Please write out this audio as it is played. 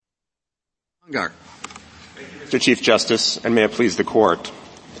Mr. Chief Justice, and may it please the Court.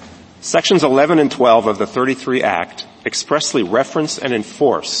 Sections 11 and 12 of the 33 Act expressly reference and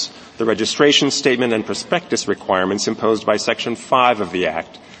enforce the registration statement and prospectus requirements imposed by Section 5 of the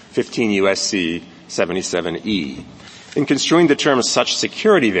Act, 15 U.S.C. 77E. In construing the term such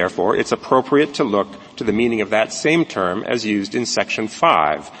security, therefore, it's appropriate to look to the meaning of that same term as used in Section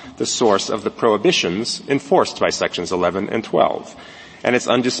 5, the source of the prohibitions enforced by Sections 11 and 12. And it's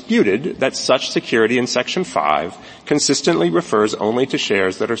undisputed that such security in Section 5 consistently refers only to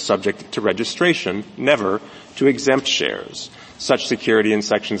shares that are subject to registration, never to exempt shares. Such security in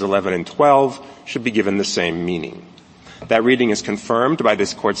Sections 11 and 12 should be given the same meaning. That reading is confirmed by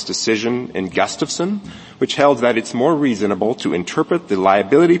this Court's decision in Gustafson, which held that it's more reasonable to interpret the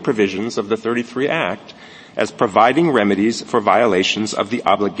liability provisions of the 33 Act as providing remedies for violations of the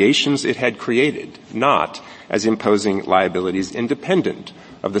obligations it had created, not as imposing liabilities independent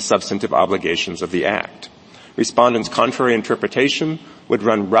of the substantive obligations of the Act. Respondents' contrary interpretation would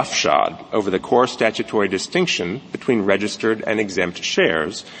run roughshod over the core statutory distinction between registered and exempt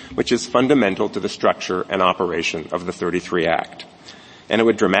shares, which is fundamental to the structure and operation of the 33 Act. And it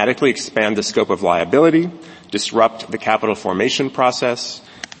would dramatically expand the scope of liability, disrupt the capital formation process,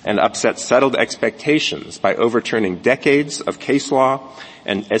 and upset settled expectations by overturning decades of case law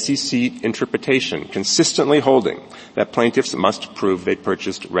and SEC interpretation consistently holding that plaintiffs must prove they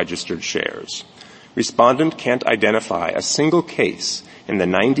purchased registered shares. Respondent can't identify a single case in the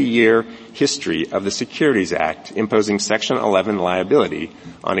 90-year history of the Securities Act imposing Section 11 liability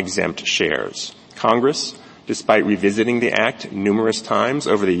on exempt shares. Congress, despite revisiting the Act numerous times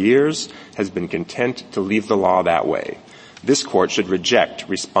over the years, has been content to leave the law that way. This Court should reject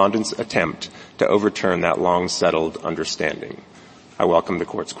respondents' attempt to overturn that long-settled understanding. I welcome the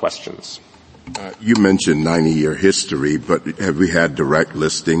Court's questions. You mentioned 90-year history, but have we had direct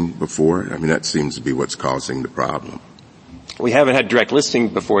listing before? I mean, that seems to be what's causing the problem. We haven't had direct listing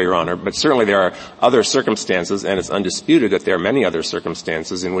before, Your Honor, but certainly there are other circumstances, and it's undisputed that there are many other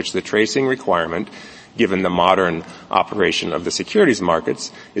circumstances in which the tracing requirement, given the modern operation of the securities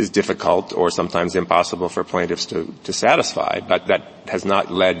markets, is difficult or sometimes impossible for plaintiffs to satisfy. But that has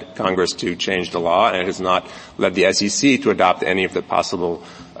not led Congress to change the law, and it has not led the SEC to adopt any of the possible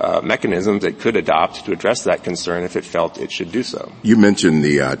mechanisms it could adopt to address that concern if it felt it should do so. You mentioned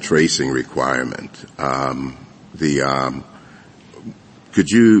the tracing requirement. Could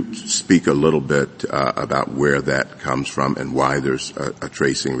you speak a little bit about where that comes from and why there's a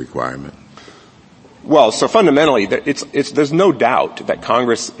tracing requirement? Well, so fundamentally, there's no doubt that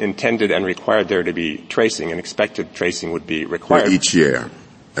Congress intended and required there to be tracing and expected tracing would be required. For each year,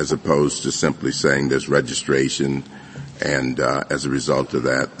 as opposed to simply saying there's registration and as a result of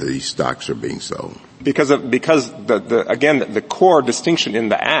that, the stocks are being sold. Because the core distinction in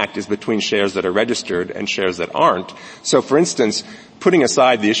the Act is between shares that are registered and shares that aren't. So, for instance, putting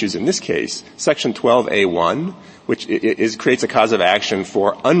aside the issues in this case, Section 12A1, which creates a cause of action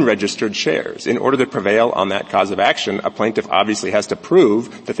for unregistered shares. In order to prevail on that cause of action, a plaintiff obviously has to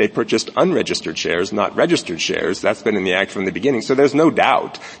prove that they purchased unregistered shares, not registered shares. That's been in the Act from the beginning. So there's no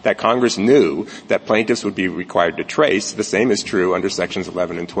doubt that Congress knew that plaintiffs would be required to trace. The same is true under Sections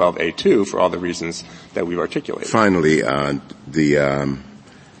 11 and 12A2 for all the reasons that we've articulated. Finally,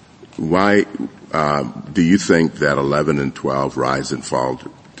 why do you think that 11 and 12 rise and fall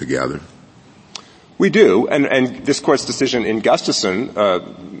together? We do, and this Court's decision in Gustafson,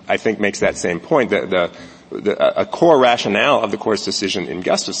 I think, makes that same point. A core rationale of the Court's decision in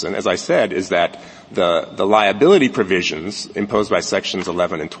Gustafson, as I said, is that the liability provisions imposed by Sections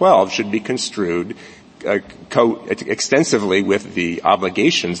 11 and 12 should be construed extensively with the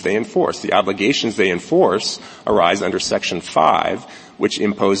obligations they enforce. The obligations they enforce arise under Section 5, which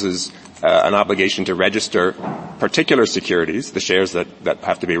imposes an obligation to register particular securities, the shares that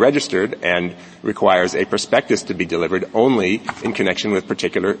have to be registered, and requires a prospectus to be delivered only in connection with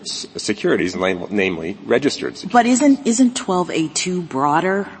particular securities, namely registered securities. But isn't 12A2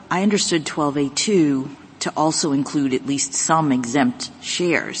 broader? I understood 12A2 to also include at least some exempt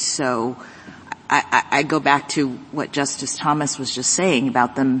shares. So I go back to what Justice Thomas was just saying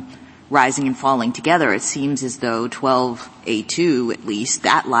about them rising and falling together. It seems as though 12A2, at least,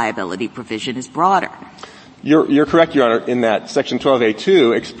 that liability provision is broader. You're correct, Your Honor, in that Section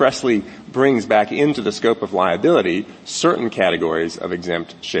 12A2 expressly brings back into the scope of liability certain categories of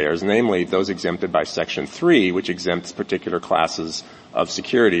exempt shares, namely those exempted by Section 3, which exempts particular classes of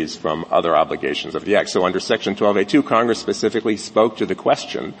securities from other obligations of the Act. So under Section 12A2, Congress specifically spoke to the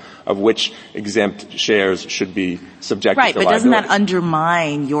question of which exempt shares should be subjected to liability. Right, but doesn't that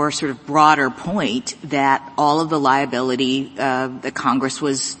undermine your sort of broader point that all of the liability that Congress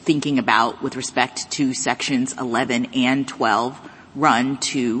was thinking about with respect to Sections 11 and 12 run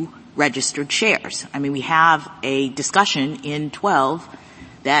to registered shares? I mean, we have a discussion in 12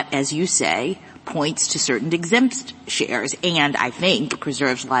 that, as you say, points to certain exempt shares and, I think,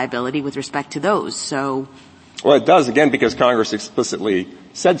 preserves liability with respect to those. So, well, it does, again, because Congress explicitly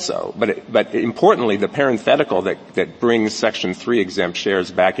said so. But importantly, the parenthetical that brings Section 3 exempt shares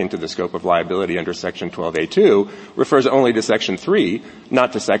back into the scope of liability under Section 12A2 refers only to Section 3,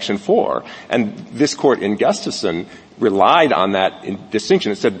 not to Section 4. And this Court in Gustafson relied on that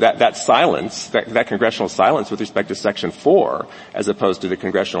distinction. It said that silence, that congressional silence with respect to Section 4, as opposed to the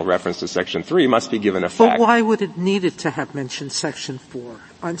congressional reference to Section 3, must be given effect. But why would it need it to have mentioned Section 4?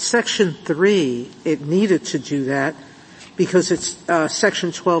 On Section 3, it needed to do that because it's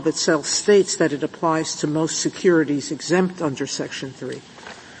Section 12 itself states that it applies to most securities exempt under Section 3.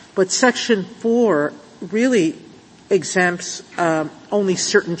 But Section 4 really exempts only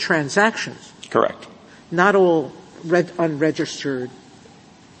certain transactions. Correct. Not all unregistered,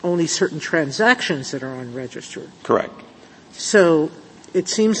 only certain transactions that are unregistered. Correct. So it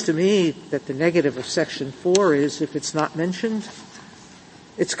seems to me that the negative of Section 4 is if it's not mentioned,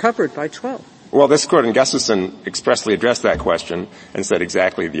 it's covered by 12. Well, this Court in Gustafson expressly addressed that question and said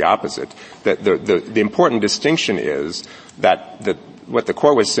exactly the opposite. That the important distinction is that what the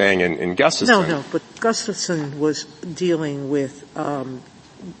Court was saying in Gustafson. No, but Gustafson was dealing with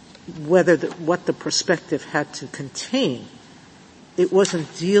what the prospective had to contain. It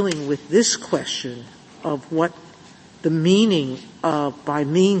wasn't dealing with this question of what the meaning of by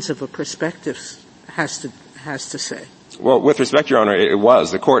means of a prospectus has to say. Well, with respect, Your Honor, it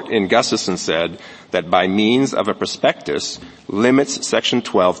was. The Court in Gustafson said that by means of a prospectus limits Section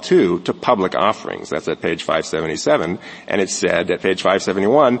 12.2 to public offerings. That's at page 577. And it said at page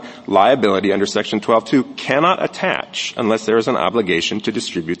 571, liability under Section 12.2 cannot attach unless there is an obligation to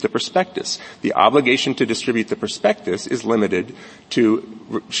distribute the prospectus. The obligation to distribute the prospectus is limited to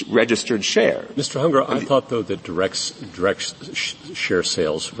registered shares. Mr. Hunger, I thought, though, that direct share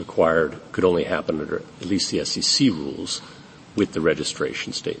sales could only happen under at least the SEC rules with the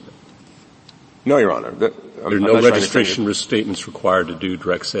registration statement. No, Your Honor. There are no registration statements required to do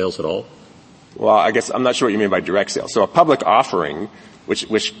direct sales at all? Well, I guess I'm not sure what you mean by direct sales. So a public offering,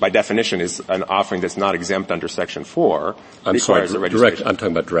 which by definition is an offering that's not exempt under Section 4, requires a registration. I'm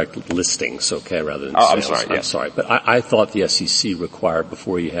talking about direct listings, okay, rather than sales. I'm sorry, yes. sorry. But I thought the SEC required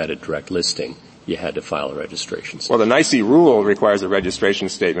before you had a direct listing, you had to file a registration statement. Well, the NYSE rule requires a registration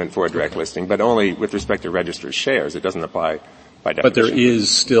statement for a direct listing, but only with respect to registered shares. It doesn't apply by definition. But there is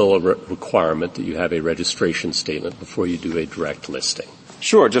still a requirement that you have a registration statement before you do a direct listing.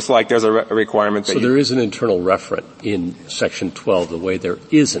 Sure, just like there's a requirement that So there is an internal referent in Section 12 the way there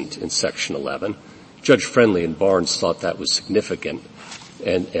isn't in Section 11. Judge Friendly and Barnes thought that was significant,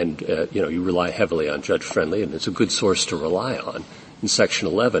 and you rely heavily on Judge Friendly, and it's a good source to rely on in Section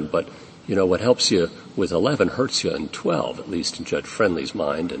 11, but what helps you with 11 hurts you in 12, at least in Judge Friendly's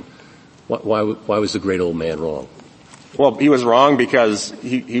mind, and why was the great old man wrong? Well, he was wrong because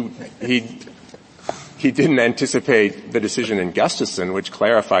he didn't anticipate the decision in Gustafson, which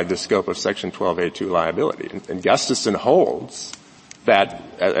clarified the scope of Section 12A2 liability. And Gustafson holds that,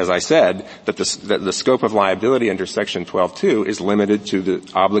 as I said, that the scope of liability under Section 12.2 is limited to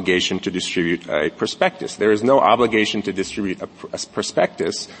the obligation to distribute a prospectus. There is no obligation to distribute a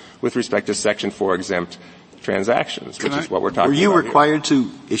prospectus with respect to Section 4 exempt transactions, which is what we're talking about. Were you required to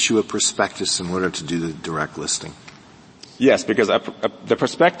issue a prospectus in order to do the direct listing? Yes, because the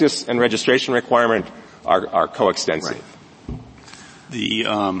prospectus and registration requirement are coextensive. Right.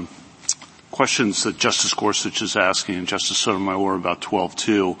 The questions that Justice Gorsuch is asking and Justice Sotomayor about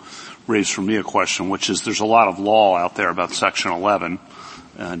 12.2 raised for me a question, which is there's a lot of law out there about Section 11,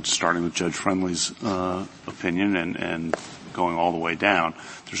 and starting with Judge Friendly's opinion and going all the way down.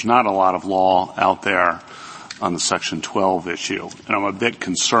 There's not a lot of law out there on the Section 12 issue, and I'm a bit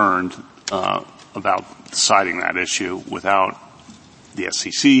concerned about deciding that issue without the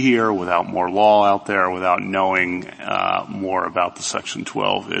SEC here, without more law out there, without knowing more about the Section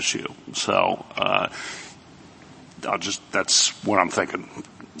 12 issue. So that's what I'm thinking.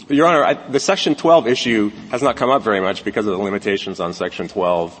 Your Honor, the Section 12 issue has not come up very much because of the limitations on Section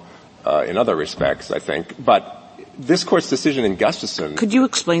 12 in other respects, I think. But this Court's decision in Gustafson... Could you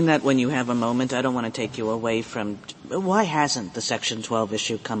explain that when you have a moment? I don't want to take you away from... Why hasn't the Section 12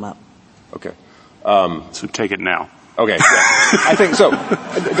 issue come up? Okay. So take it now. Okay, yeah. I think so.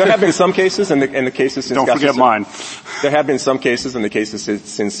 There have been some cases, and the cases since Don't forget mine. There have been some cases, and the cases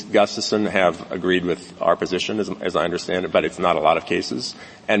since Gustafson have agreed with our position, as I understand it, but it's not a lot of cases.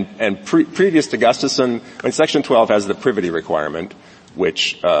 And previous to Gustafson, when Section 12 has the privity requirement,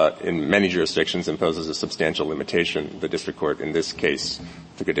 which in many jurisdictions imposes a substantial limitation, the district court in this case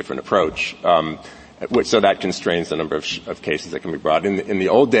took a different approach. So that constrains the number of cases that can be brought. In the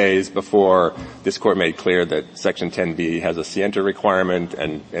old days, before this court made clear that Section 10b has a scienter requirement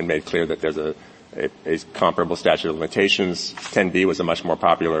and made clear that there's a comparable statute of limitations, 10b was a much more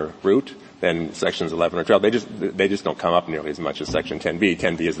popular route than Sections 11 or 12. They just don't come up nearly as much as Section 10b.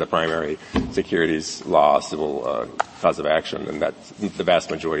 10b is the primary securities law civil cause of action, and that's the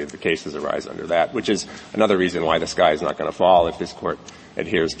vast majority of the cases arise under that, which is another reason why the sky is not going to fall if this court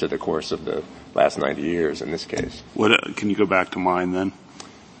adheres to the course of the last 90 years in this case. Can you go back to mine then?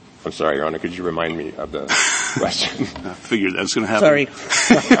 I'm sorry, Your Honor. Could you remind me of the question? I figured that was going to happen. Sorry.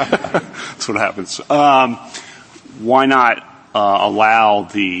 That's what happens. Why not allow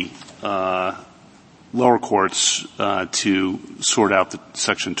the lower courts to sort out the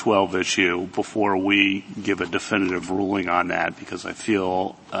Section 12 issue before we give a definitive ruling on that? Because I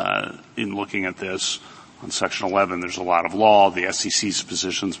feel in looking at this on Section 11, there's a lot of law. The SEC's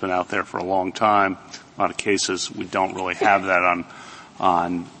position's been out there for a long time. A lot of cases we don't really have that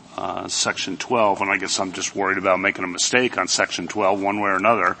on Section 12, and I guess I'm just worried about making a mistake on Section 12 one way or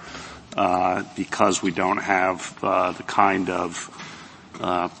another because we don't have the kind of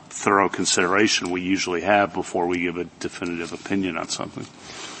thorough consideration we usually have before we give a definitive opinion on something.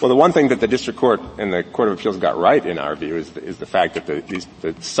 Well, the one thing that the district court and the Court of Appeals got right, in our view, is the fact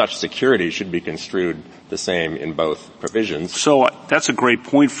that such security should be construed the same in both provisions. So that's a great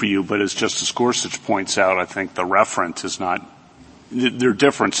point for you, but as Justice Gorsuch points out, I think the referent is not – there are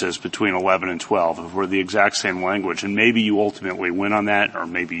differences between 11 and 12. We're the exact same language, and maybe you ultimately win on that, or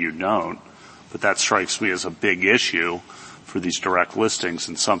maybe you don't. But that strikes me as a big issue for these direct listings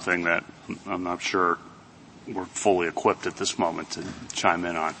and something that I'm not sure we're fully equipped at this moment to chime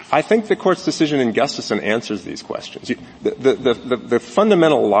in on. I think the Court's decision in Gustafson answers these questions. The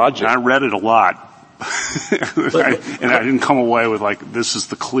fundamental logic... And I read it a lot. and I didn't come away with this is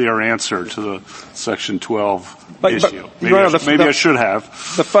the clear answer to the Section 12 issue. Maybe I should have.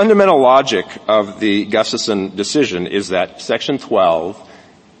 The fundamental logic of the Gustafson decision is that Section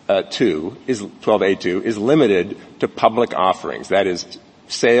 12A2 is limited to public offerings. That is,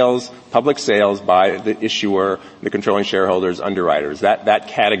 public sales by the issuer, the controlling shareholders, underwriters, that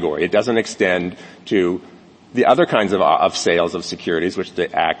category. It doesn't extend to the other kinds of sales of securities, which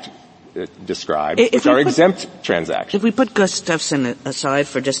the Act describes, which are exempt transactions. If we put Gustafson aside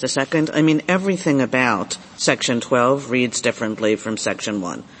for just a second, I mean, everything about Section 12 reads differently from Section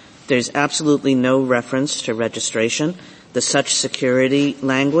 1. There's absolutely no reference to registration. The such security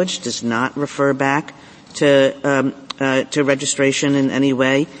language does not refer back to registration in any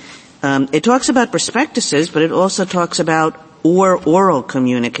way. It talks about prospectuses, but it also talks about oral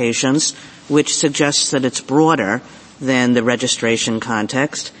communications, which suggests that it's broader than the registration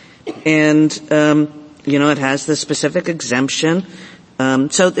context. And, it has the specific exemption.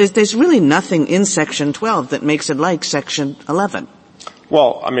 So there's really nothing in Section 12 that makes it like Section 11.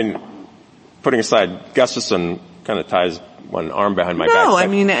 Well, I mean, putting aside Gustafson kind of ties one arm behind my back. No, I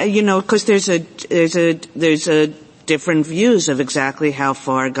mean, because there's a different views of exactly how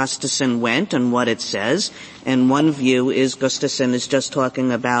far Gustafson went and what it says. And one view is Gustafson is just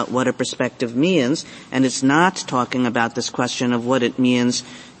talking about what a prospective means, and it's not talking about this question of what it means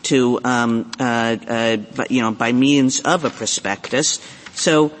to, by means of a prospectus.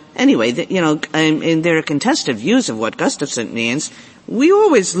 So anyway, and there are contested views of what Gustafson means. We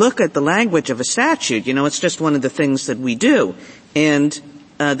always look at the language of a statute. It's just one of the things that we do. And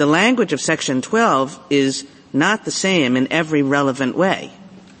the language of Section 12 is not the same in every relevant way.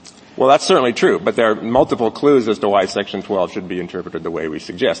 Well, that's certainly true, but there are multiple clues as to why Section 12 should be interpreted the way we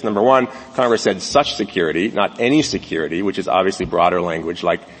suggest. Number one, Congress said such security, not any security, which is obviously broader language,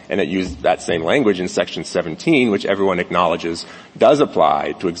 and it used that same language in Section 17, which everyone acknowledges does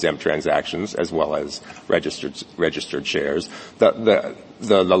apply to exempt transactions as well as registered shares.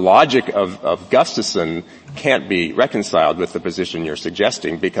 The logic of Gustafson can't be reconciled with the position you're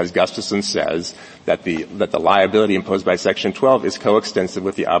suggesting, because Gustafson says that the liability imposed by Section 12 is coextensive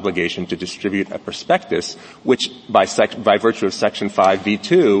with the obligation to distribute a prospectus, which by virtue of Section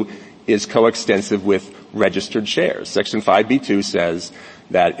 5b2 is coextensive with registered shares. Section 5b2 says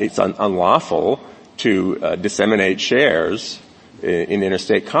that it's unlawful to disseminate shares in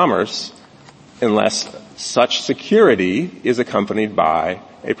interstate commerce unless such security is accompanied by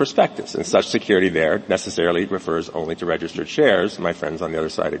a prospectus. And such security there necessarily refers only to registered shares. My friends on the other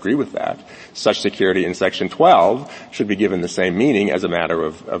side agree with that. Such security in Section 12 should be given the same meaning as a matter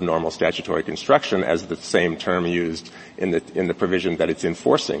of normal statutory construction as the same term used in the provision that it's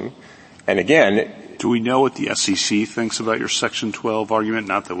enforcing. And again, do we know what the SEC thinks about your Section 12 argument?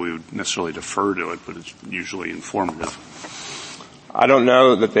 Not that we would necessarily defer to it, but it's usually informative. I don't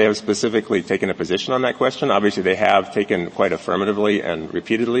know that they have specifically taken a position on that question. Obviously, they have taken quite affirmatively and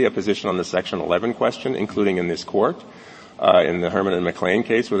repeatedly a position on the Section 11 question, including in this court, in the Herman and McLean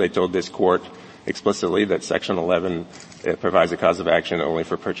case, where they told this court explicitly that Section 11 provides a cause of action only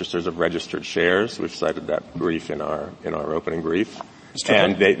for purchasers of registered shares. We've cited that brief in our opening brief.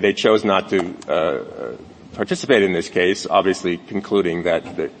 And they chose not to participate in this case, obviously concluding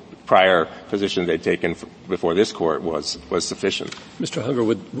that the prior position they'd taken before this court was sufficient. Mr.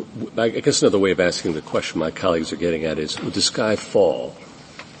 Hunger, I guess another way of asking the question my colleagues are getting at is, would the sky fall?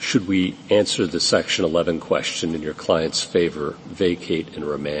 Should we answer the Section 11 question in your client's favor, vacate and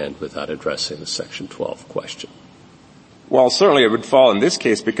remand without addressing the Section 12 question? Well, certainly it would fall in this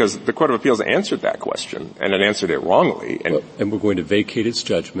case because the Court of Appeals answered that question, and it answered it wrongly. And we're going to vacate its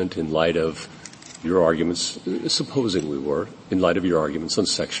judgment in light of your arguments, supposing we were, in light of your arguments on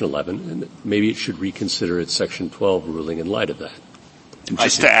Section 11, and maybe it should reconsider its Section 12 ruling in light of that. And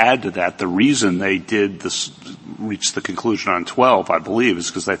just to add to that, the reason they did reach the conclusion on 12, I believe, is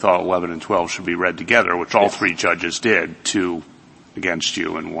because they thought 11 and 12 should be read together, which all three judges did, 2 against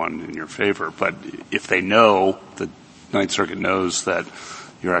you and 1 in your favor. But if they know, the Ninth Circuit knows that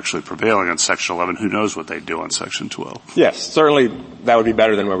you're actually prevailing on Section 11, who knows what they'd do on Section 12? Yes, certainly that would be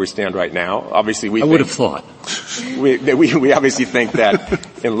better than where we stand right now. Obviously, I would have thought. We obviously think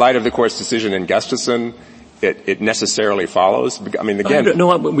that in light of the Court's decision in Gustafson, it necessarily follows. I mean, again.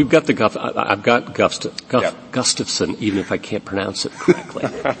 We've got I've got Gustafson, even if I can't pronounce it correctly.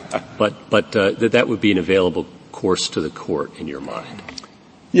 but that would be an available course to the Court in your mind.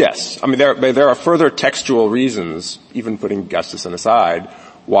 Yes. I mean, there are further textual reasons, even putting Gustafson aside,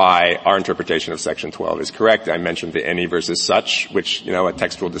 why our interpretation of Section 12 is correct. I mentioned the any versus such, which, a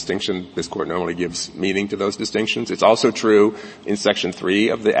textual distinction. This Court normally gives meaning to those distinctions. It's also true in Section 3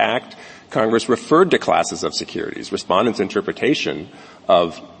 of the Act. Congress referred to classes of securities. Respondents' interpretation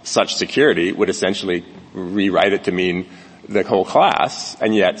of such security would essentially rewrite it to mean the whole class,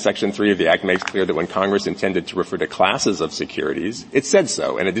 and yet Section 3 of the Act makes clear that when Congress intended to refer to classes of securities, it said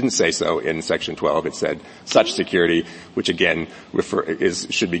so, and it didn't say so in Section 12. It said such security, which again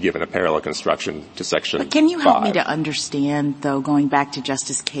should be given a parallel construction to Section 5. But can you help me to understand, though, going back to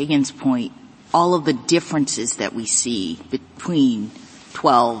Justice Kagan's point, all of the differences that we see between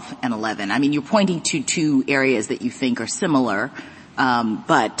 12 and 11? I mean, you're pointing to 2 areas that you think are similar,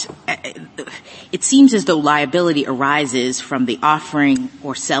 but it seems as though liability arises from the offering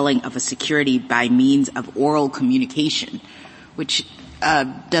or selling of a security by means of oral communication, which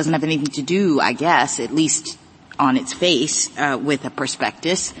doesn't have anything to do, I guess, at least on its face, with a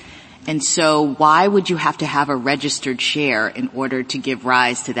prospectus. And so why would you have to have a registered share in order to give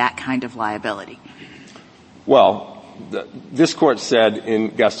rise to that kind of liability? Well, this Court said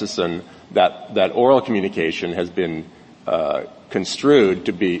in Gustafson that oral communication has been construed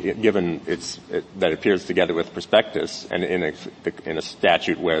to be given that appears together with prospectus, and in a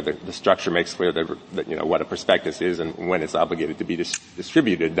statute where the structure makes clear that what a prospectus is and when it's obligated to be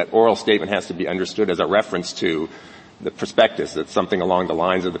distributed, that oral statement has to be understood as a reference to the prospectus. That's something along the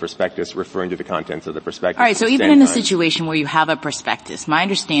lines of the prospectus referring to the contents of the prospectus. All right, so even in a situation where you have a prospectus, my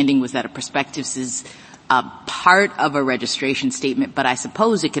understanding was that a prospectus is part of a registration statement, but I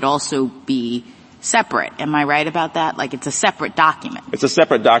suppose it could also be separate. Am I right about that? Like it's a separate document. It's a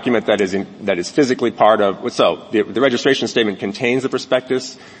separate document that is physically part of. So the registration statement contains the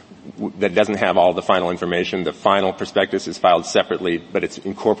prospectus that doesn't have all the final information. The final prospectus is filed separately, but it's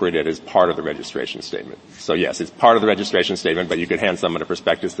incorporated as part of the registration statement. So yes, it's part of the registration statement, but you could hand someone a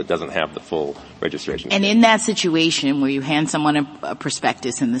prospectus that doesn't have the full registration statement. And in that situation where you hand someone a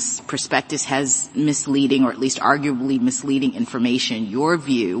prospectus and this prospectus has misleading or at least arguably misleading information, your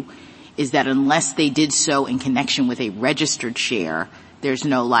view is that unless they did so in connection with a registered share, there's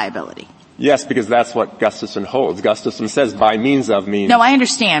no liability. Yes, because that's what Gustafson holds. Gustafson says by means of means. No, I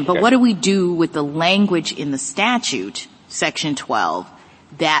understand, but what do we do with the language in the statute, Section 12,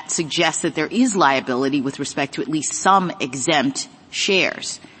 that suggests that there is liability with respect to at least some exempt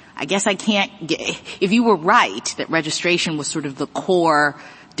shares? I guess I can't if you were right that registration was sort of the core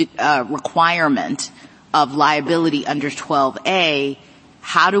requirement of liability under 12A,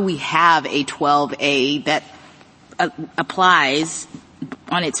 how do we have a 12A that applies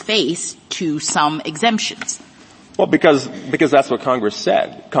on its face to some exemptions? Well, because that's what Congress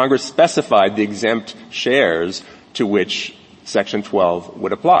said. Congress specified the exempt shares to which Section 12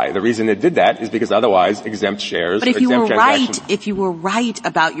 would apply. The reason it did that is because otherwise exempt shares. But if you were right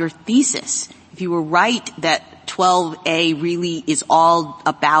about your thesis, if you were right that 12A really is all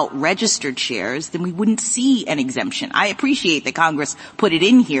about registered shares, then we wouldn't see an exemption. I appreciate that Congress put it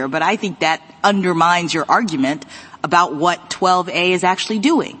in here, but I think that undermines your argument about what 12A is actually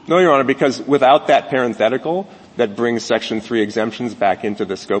doing. No, Your Honor, because without that parenthetical that brings Section 3 exemptions back into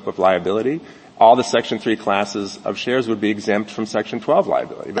the scope of liability, all the Section 3 classes of shares would be exempt from Section 12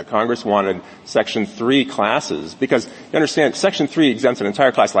 liability. But Congress wanted Section 3 classes because, you understand, Section 3 exempts an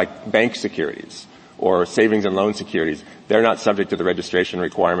entire class like bank securities or savings and loan securities. They're not subject to the registration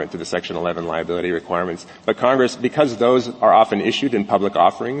requirement, to the Section 11 liability requirements. But Congress, because those are often issued in public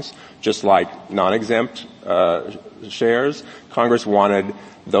offerings, just like non-exempt shares, Congress wanted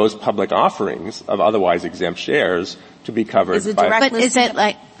those public offerings of otherwise exempt shares to be covered by... But is it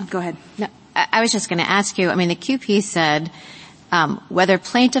like... Go ahead. No, I was just going to ask you, I mean, the QP said whether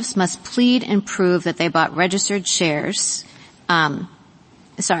plaintiffs must plead and prove that they bought registered shares.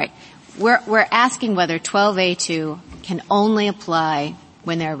 We're asking whether 12A2 can only apply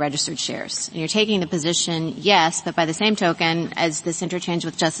when there are registered shares. And you're taking the position, yes, but by the same token, as this interchange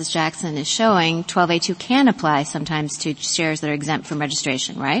with Justice Jackson is showing, 12A2 can apply sometimes to shares that are exempt from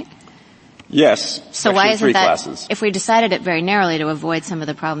registration, right? Yes. So why isn't that, classes. If we decided it very narrowly to avoid some of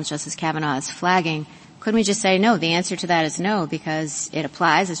the problems Justice Kavanaugh is flagging, couldn't we just say no? The answer to that is no, because it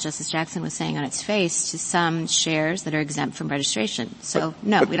applies, as Justice Jackson was saying on its face, to some shares that are exempt from registration. So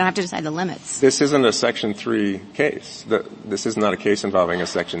no, we don't have to decide the limits. This isn't a Section 3 case. This is not a case involving a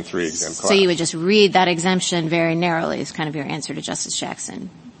Section 3 exempt class. So you would just read that exemption very narrowly is kind of your answer to Justice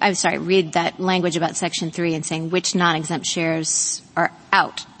Jackson. I'm sorry, read that language about Section 3 and saying which non-exempt shares are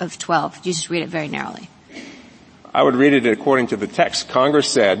out of 12. You just read it very narrowly. I would read it according to the text. Congress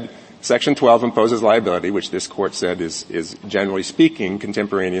said Section 12 imposes liability, which this Court said is generally speaking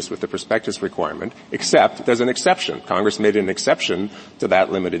contemporaneous with the prospectus requirement, except there's an exception. Congress made an exception to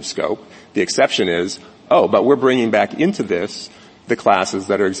that limited scope. The exception is, but we're bringing back into this the classes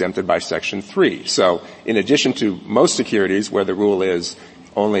that are exempted by Section 3. So in addition to most securities where the rule is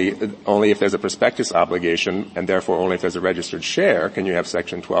only if there's a prospectus obligation and therefore only if there's a registered share can you have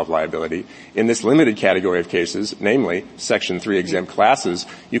Section 12 liability. In this limited category of cases, namely Section 3 exempt classes,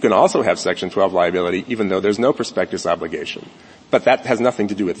 you can also have Section 12 liability even though there's no prospectus obligation. But that has nothing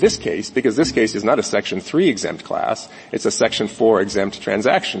to do with this case because this case is not a Section 3 exempt class. It's a Section 4 exempt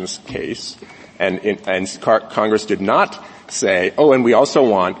transactions case. And Congress did not say, and we also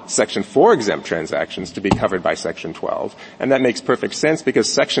want Section 4 exempt transactions to be covered by Section 12. And that makes perfect sense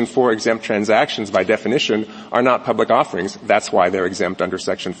because Section 4 exempt transactions by definition are not public offerings. That's why they're exempt under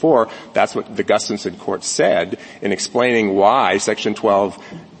Section 4. That's what the Gustafson Court said in explaining why Section 12,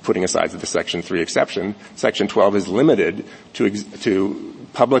 putting aside the Section 3 exception, Section 12 is limited to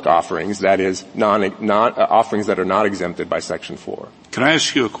public offerings, that is, offerings that are not exempted by Section 4. Can I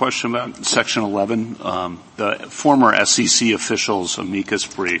ask you a question about Section 11? The former SEC officials' amicus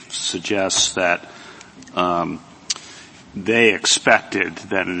brief suggests that they expected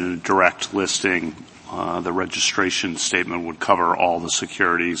that in a direct listing, the registration statement would cover all the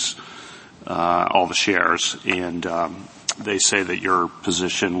securities, all the shares, and they say that your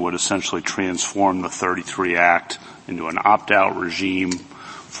position would essentially transform the 33 Act into an opt-out regime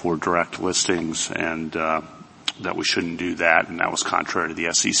for direct listings, and that we shouldn't do that, and that was contrary to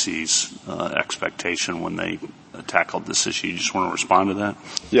the SEC's expectation when they tackled this issue. You just want to respond to that?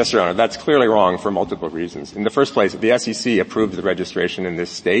 Yes, Your Honor. That's clearly wrong for multiple reasons. In the first place, the SEC approved the registration in this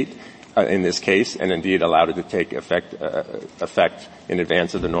state, in this case, and indeed allowed it to take effect in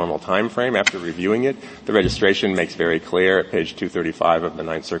advance of the normal time frame after reviewing it. The registration makes very clear at page 235 of the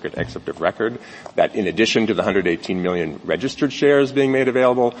Ninth Circuit excerpt of record that in addition to the 118 million registered shares being made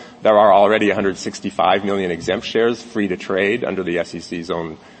available, there are already 165 million exempt shares free to trade under the SEC's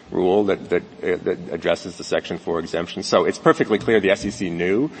own rule that addresses the Section 4 exemption. So it's perfectly clear the SEC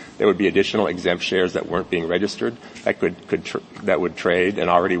knew there would be additional exempt shares that weren't being registered that would trade and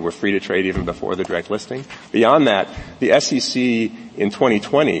already were free to trade even before the direct listing. Beyond that, the SEC in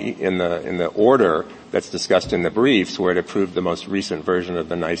 2020 in the order that's discussed in the briefs where it approved the most recent version of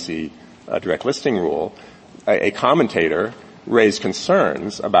the NYSE direct listing rule, a commentator raised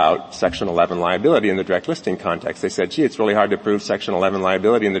concerns about Section 11 liability in the direct listing context. They said, it's really hard to prove Section 11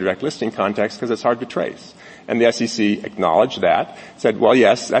 liability in the direct listing context because it's hard to trace. And the SEC acknowledged that, said, well,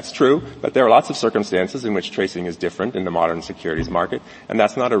 yes, that's true, but there are lots of circumstances in which tracing is different in the modern securities market, and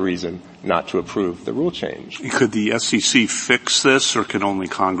that's not a reason not to approve the rule change. Could the SEC fix this, or can only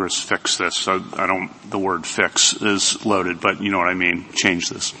Congress fix this? The word fix is loaded, but you know what I mean, change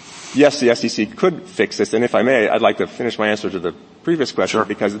this. Yes, the SEC could fix this, and if I may, I'd like to finish my answer to the previous question, sure.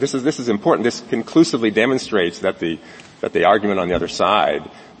 Because this is important. This conclusively demonstrates that the argument on the other side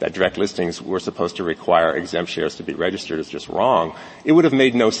that direct listings were supposed to require exempt shares to be registered is just wrong. It would have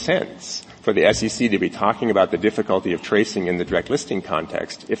made no sense for the SEC to be talking about the difficulty of tracing in the direct listing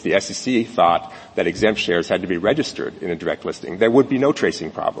context if the SEC thought that exempt shares had to be registered in a direct listing. There would be no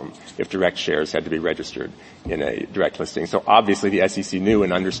tracing problem if direct shares had to be registered in a direct listing. So obviously the SEC knew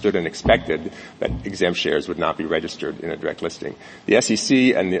and understood and expected that exempt shares would not be registered in a direct listing. The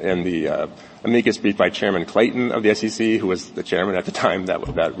SEC and the amicus brief by Chairman Clayton of the SEC, who was the chairman at the time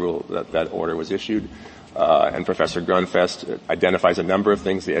that order was issued, and Professor Grunfest identifies a number of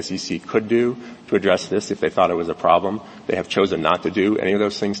things the SEC could do to address this if they thought it was a problem. They have chosen not to do any of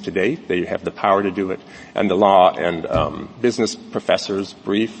those things to date. They have the power to do it. And the law and business professor's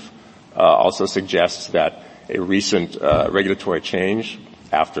brief also suggests that a recent regulatory change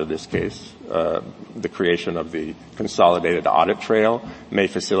after this case, the creation of the consolidated audit trail, may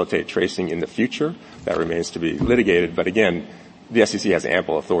facilitate tracing in the future. That remains to be litigated. But again, the SEC has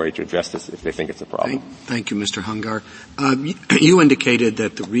ample authority to address this if they think it's a problem. Thank you, Mr. Hungar. You indicated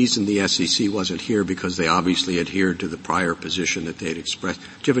that the reason the SEC wasn't here because they obviously adhered to the prior position that they had expressed. Do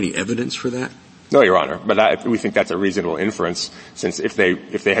you have any evidence for that? No, Your Honor, but we think that's a reasonable inference, since if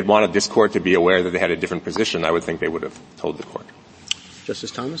they had wanted this Court to be aware that they had a different position, I would think they would have told the Court.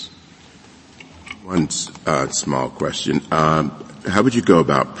 Justice Thomas? One small question. How would you go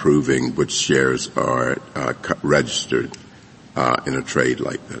about proving which shares are registered in a trade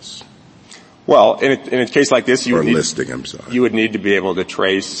like this? Well, in a case like this, you would need to be able to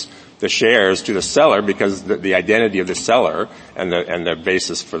trace the shares to the seller, because the identity of the seller and the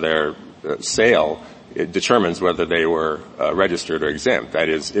basis for their sale, it determines whether they were registered or exempt. That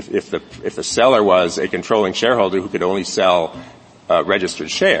is, if the seller was a controlling shareholder who could only sell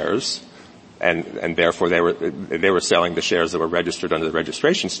registered shares, and therefore they were selling the shares that were registered under the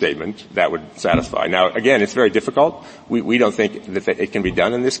registration statement, that would satisfy. Now, again, it's very difficult. We don't think that it can be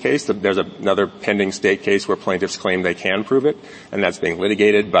done in this case. There's another pending state case where plaintiffs claim they can prove it, and that's being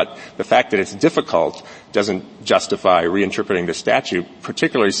litigated. But the fact that it's difficult doesn't justify reinterpreting the statute,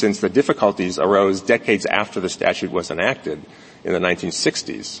 particularly since the difficulties arose decades after the statute was enacted in the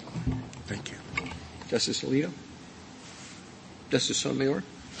 1960s. Thank you. Justice Alito? Justice Sotomayor?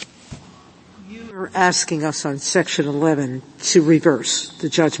 You're asking us on Section 11 to reverse the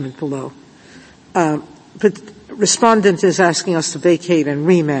judgment below. But respondent is asking us to vacate and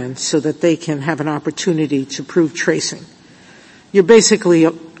remand so that they can have an opportunity to prove tracing. You're basically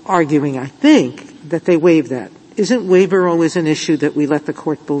arguing, I think, that they waive that. Isn't waiver always an issue that we let the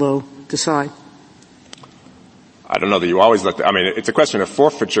court below decide? I don't know that you always it's a question of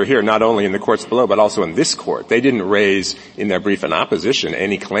forfeiture here, not only in the courts below, but also in this court. They didn't raise in their brief in opposition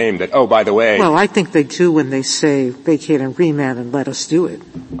any claim that, oh, by the way. Well, I think they do when they say vacate and remand and let us do it.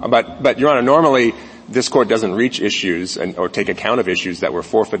 But Your Honor, normally this court doesn't reach issues or take account of issues that were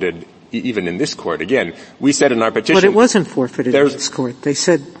forfeited even in this court. Again, we said in our petition. But it wasn't forfeited in this court. They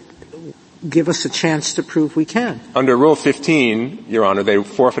said, give us a chance to prove we can. Under Rule 15, Your Honor, they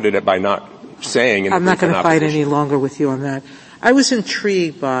forfeited it by not saying. I'm not going to fight any longer with you on that. I was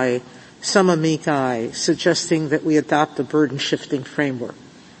intrigued by some amici suggesting that we adopt a burden-shifting framework.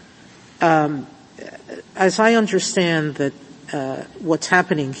 As I understand that what's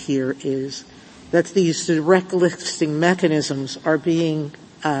happening here is that these direct listing mechanisms are being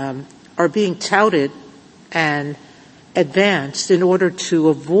touted and advanced in order to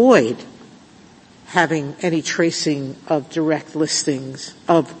avoid having any tracing of direct listings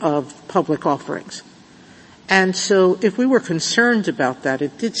of public offerings. And so if we were concerned about that,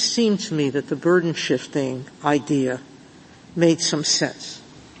 it did seem to me that the burden shifting idea made some sense.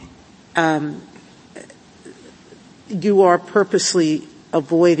 You are purposely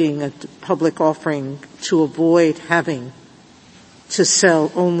avoiding a public offering to avoid having to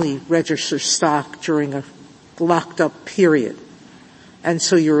sell only registered stock during a locked up period. And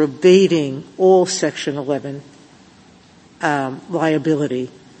so you're evading all Section 11 liability,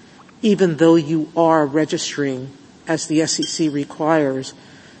 even though you are registering, as the SEC requires.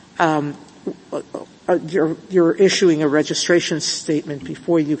 You're issuing a registration statement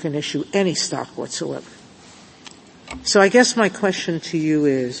before you can issue any stock whatsoever. So I guess my question to you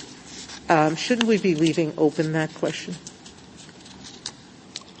is, shouldn't we be leaving open that question?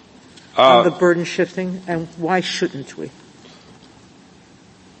 on the burden shifting, and why shouldn't we?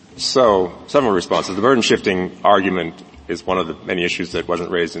 So, several responses. The burden shifting argument is one of the many issues that wasn't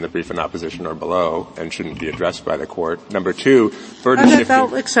raised in the brief in opposition or below and shouldn't be addressed by the court. Number two, burden shifting.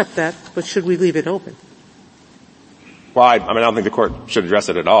 I'll accept that, but should we leave it open? Well, I don't think the court should address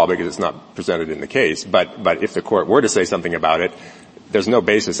it at all because it's not presented in the case. But if the court were to say something about it, there's no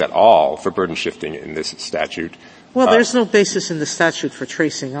basis at all for burden shifting in this statute. Well, there's no basis in the statute for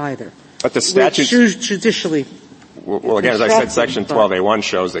tracing either. But the statute judicially. Well, again, as I said, Section 12A1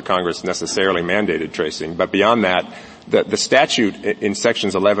 shows that Congress necessarily mandated tracing. But beyond that, the statute in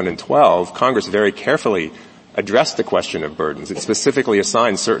Sections 11 and 12, Congress very carefully addressed the question of burdens. It specifically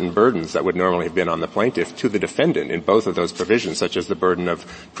assigned certain burdens that would normally have been on the plaintiff to the defendant in both of those provisions, such as the burden of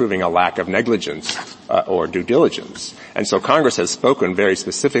proving a lack of negligence or due diligence. And so Congress has spoken very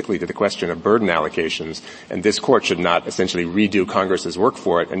specifically to the question of burden allocations, and this court should not essentially redo Congress's work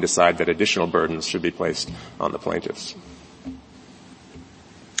for it and decide that additional burdens should be placed on the plaintiffs.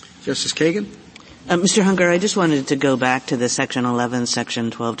 Justice Kagan? Mr. Hunker, I just wanted to go back to the Section 11, Section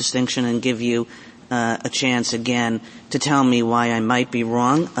 12 distinction and give you a chance again to tell me why I might be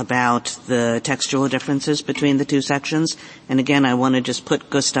wrong about the textual differences between the two sections. And again, I want to just put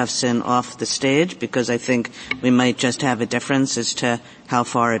Gustafson off the stage because I think we might just have a difference as to how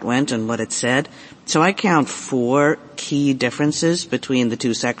far it went and what it said. So I count 4 key differences between the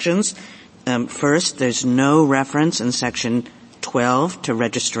two sections. First, there's no reference in Section 12 to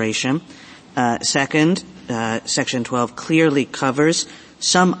registration. Second, Section 12 clearly covers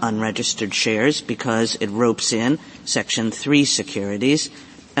some unregistered shares because it ropes in Section 3 securities.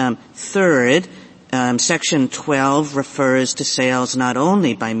 Third, Section 12 refers to sales not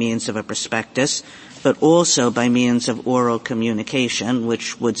only by means of a prospectus, but also by means of oral communication,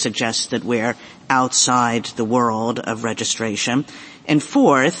 which would suggest that we're outside the world of registration. And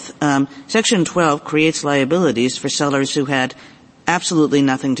fourth, Section 12 creates liabilities for sellers who had absolutely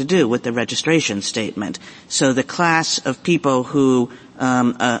nothing to do with the registration statement. So the class of people who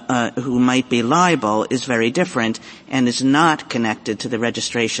might be liable is very different and is not connected to the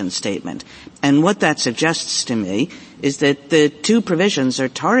registration statement. And what that suggests to me is that the two provisions are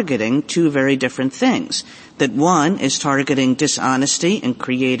targeting two very different things. That one is targeting dishonesty in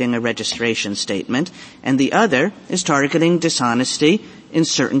creating a registration statement, and the other is targeting dishonesty in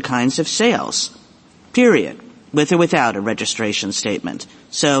certain kinds of sales. Period. With or without a registration statement.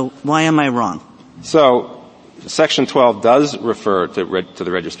 So why am I wrong? So Section 12 does refer to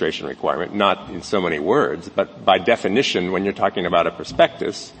the registration requirement, not in so many words, but by definition, when you're talking about a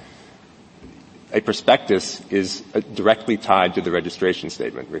prospectus is directly tied to the registration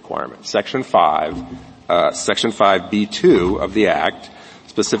statement requirement. Section 5B2 of the Act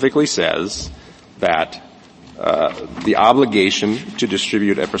specifically says that the obligation to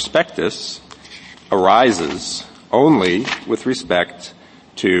distribute a prospectus arises only with respect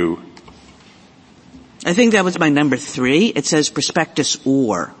to. I think that was my number 3. It says prospectus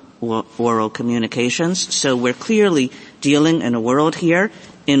or oral communications. So we're clearly dealing in a world here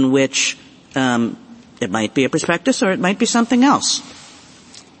in which it might be a prospectus or it might be something else.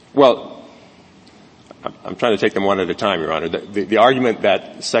 Well, I'm trying to take them one at a time, Your Honor. The argument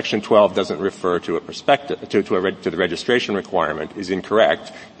that Section 12 doesn't refer to a prospectus to the registration requirement is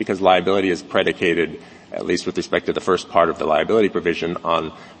incorrect because liability is predicated, at least with respect to the first part of the liability provision,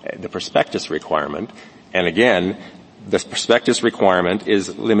 on the prospectus requirement. And again, the prospectus requirement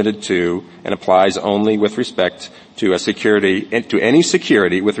is limited to and applies only with respect to any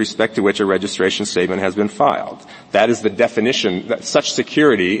security with respect to which a registration statement has been filed. That is the definition. That such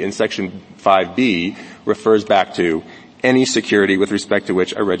security in Section 5B refers back to any security with respect to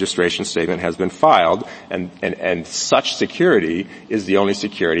which a registration statement has been filed, and such security is the only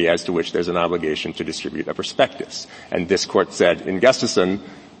security as to which there's an obligation to distribute a prospectus. And this Court said in Gustafson,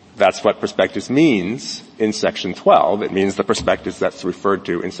 that's what prospectus means in Section 12. It means the prospectus that's referred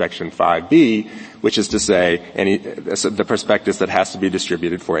to in Section 5B, which is to say the prospectus that has to be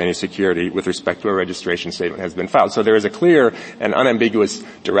distributed for any security with respect to a registration statement has been filed. So there is a clear and unambiguous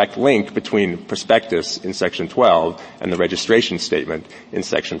direct link between prospectus in Section 12 and the registration statement in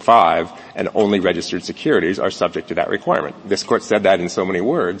Section 5, and only registered securities are subject to that requirement. This Court said that in so many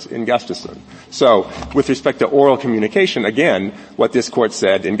words in Gustafson. So with respect to oral communication, again, what this Court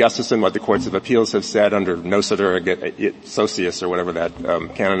said in Gustafson, what the courts of appeals have said under nociter socius or whatever that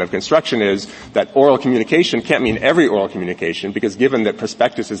canon of construction is, that oral communication can't mean every oral communication, because given that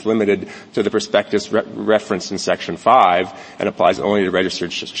prospectus is limited to the prospectus referenced in Section 5 and applies only to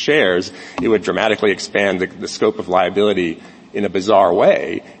registered shares, it would dramatically expand the scope of liability in a bizarre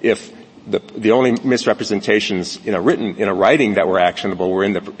way if the only misrepresentations in a writing that were actionable were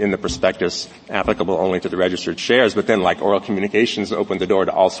in the prospectus applicable only to the registered shares, but then like oral communications opened the door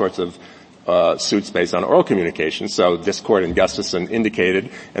to all sorts of suits based on oral communication. So this court in Gustafson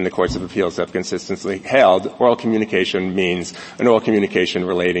indicated, and the courts of appeals have consistently held, oral communication means an oral communication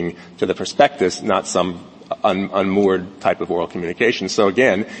relating to the prospectus, not some unmoored type of oral communication. So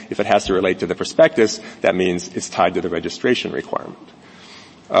again, if it has to relate to the prospectus, that means it's tied to the registration requirement.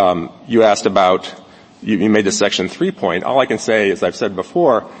 You asked about, you made the Section 3 point. All I can say, as I've said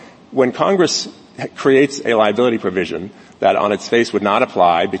before, when Congress creates a liability provision that on its face would not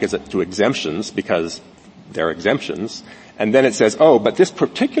apply to exemptions because they're exemptions, and then it says, oh, but this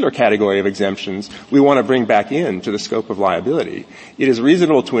particular category of exemptions we want to bring back into the scope of liability, it is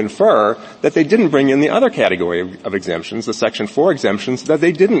reasonable to infer that they didn't bring in the other category of exemptions, the Section 4 exemptions, that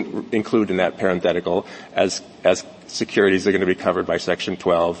they didn't include in that parenthetical as securities are going to be covered by Section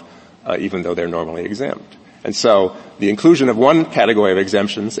 12, even though they're normally exempt. And so the inclusion of one category of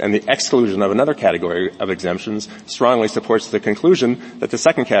exemptions and the exclusion of another category of exemptions strongly supports the conclusion that the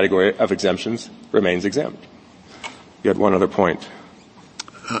second category of exemptions remains exempt. You had one other point.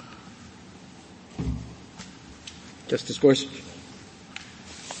 Justice Gorsuch?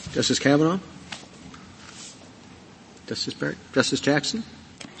 Justice Kavanaugh? Justice Barrett? Justice Jackson?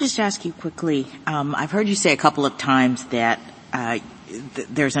 Just ask you quickly, I've heard you say a couple of times that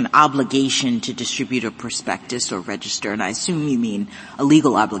there's an obligation to distribute a prospectus or register, and I assume you mean a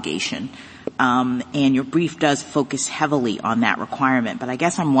legal obligation. And your brief does focus heavily on that requirement, but I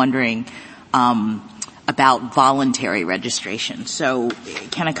guess I'm wondering about voluntary registration. So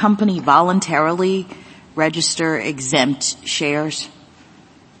can a company voluntarily register exempt shares?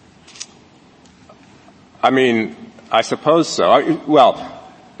 I mean, I suppose so.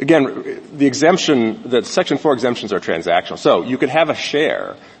 Again, the Section 4 exemptions are transactional. So you could have a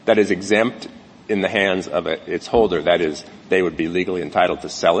share that is exempt in the hands of its holder. That is, they would be legally entitled to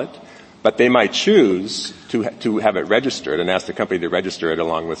sell it. But they might choose to have it registered and ask the company to register it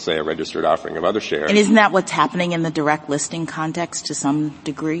along with, say, a registered offering of other shares. And isn't that what's happening in the direct listing context to some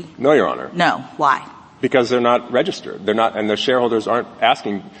degree? No, Your Honor. No. Why? Because they're not registered. They're not, and the shareholders aren't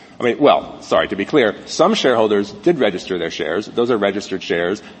asking. To be clear, some shareholders did register their shares. Those are registered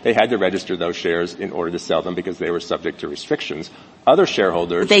shares. They had to register those shares in order to sell them because they were subject to restrictions. Other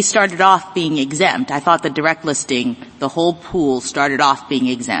shareholders... But they started off being exempt. I thought the direct listing, the whole pool started off being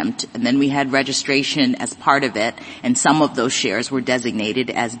exempt, and then we had registration as part of it, and some of those shares were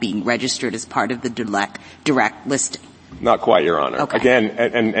designated as being registered as part of the direct listing. Not quite, Your Honor. Okay. Again,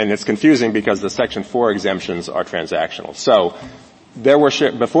 and it's confusing because the Section 4 exemptions are transactional. So,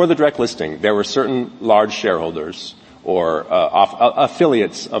 before the direct listing, there were certain large shareholders or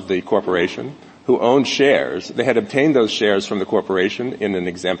affiliates of the corporation who owned shares. They had obtained those shares from the corporation in an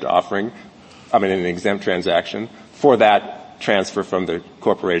exempt transaction for that transfer from the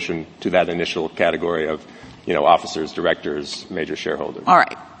corporation to that initial category of, officers, directors, major shareholders. All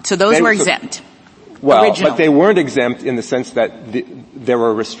right. So those were exempt. But they weren't exempt in the sense that there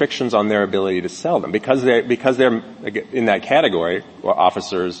were restrictions on their ability to sell them. Because they're in that category, or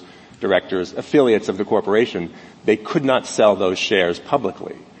officers, directors, affiliates of the corporation, they could not sell those shares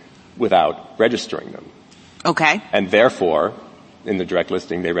publicly without registering them. Okay. And therefore, in the direct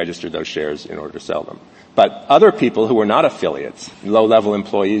listing, they registered those shares in order to sell them. But other people who were not affiliates, low-level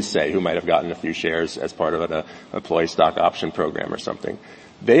employees, say, who might have gotten a few shares as part of an employee stock option program or something,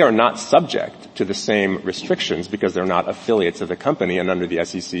 they are not subject to the same restrictions because they're not affiliates of the company, and under the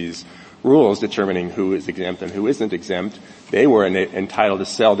SEC's rules determining who is exempt and who isn't exempt, they were entitled to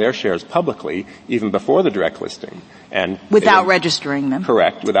sell their shares publicly even before the direct listing. And without registering them?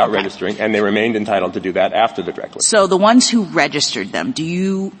 Correct, without registering, and they remained entitled to do that after the direct listing. So the ones who registered them, do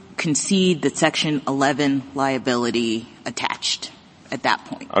you concede that Section 11 liability attached at that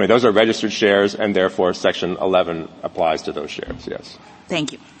point? Those are registered shares, and therefore Section 11 applies to those shares, yes.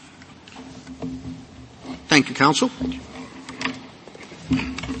 Thank you. Thank you, counsel.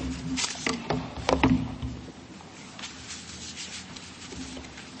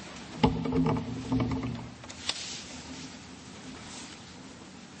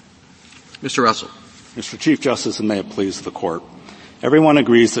 Mr. Russell. Mr. Chief Justice, and may it please the Court. Everyone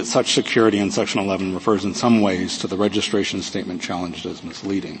agrees that such security in Section 11 refers in some ways to the registration statement challenged as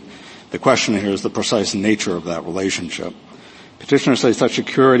misleading. The question here is the precise nature of that relationship. Petitioners say such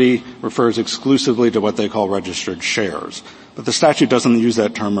security refers exclusively to what they call registered shares, but the statute doesn't use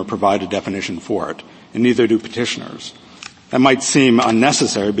that term or provide a definition for it, and neither do petitioners. That might seem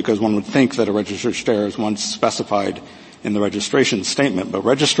unnecessary because one would think that a registered share is once specified in the registration statement, but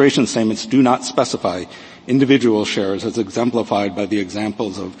registration statements do not specify individual shares as exemplified by the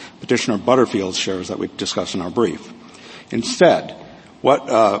examples of Petitioner Butterfield's shares that we discussed in our brief. Instead,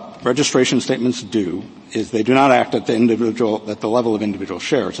 what registration statements do is they do not act at the level of individual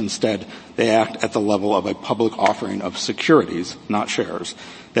shares. Instead, they act at the level of a public offering of securities, not shares.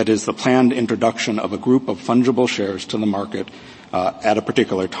 That is, the planned introduction of a group of fungible shares to the market at a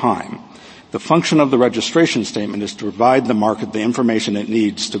particular time. The function of the registration statement is to provide the market the information it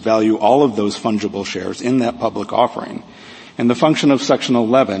needs to value all of those fungible shares in that public offering. And the function of Section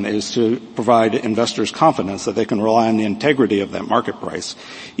 11 is to provide investors confidence that they can rely on the integrity of that market price,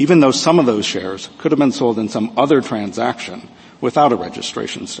 even though some of those shares could have been sold in some other transaction without a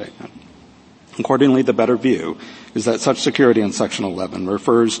registration statement. Accordingly, the better view is that such security in Section 11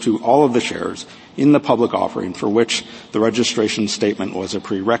 refers to all of the shares in the public offering for which the registration statement was a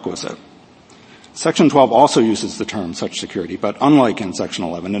prerequisite. Section 12 also uses the term such security, but unlike in Section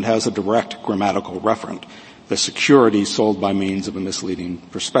 11, it has a direct grammatical referent, the security sold by means of a misleading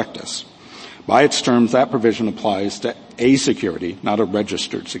prospectus. By its terms, that provision applies to a security, not a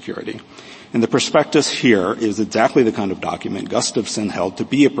registered security. And the prospectus here is exactly the kind of document Gustafson held to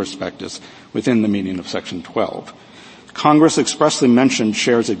be a prospectus within the meaning of Section 12. Congress expressly mentioned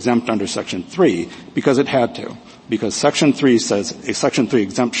shares exempt under Section 3 because it had to, because Section 3 says Section 3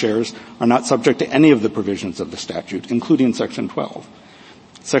 exempt shares are not subject to any of the provisions of the statute, including Section 12.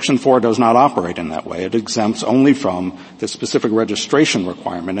 Section 4 does not operate in that way. It exempts only from the specific registration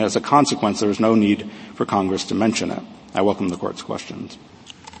requirement. As a consequence, there is no need for Congress to mention it. I welcome the Court's questions.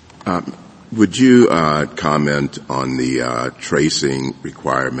 Would you comment on the tracing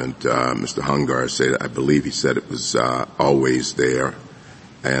requirement? Mr. Hungar said, I believe he said it was always there,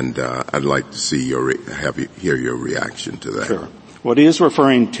 and I'd like to see hear your reaction to that. Sure. What he is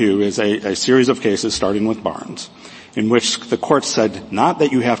referring to is a series of cases starting with Barnes, in which the Court said not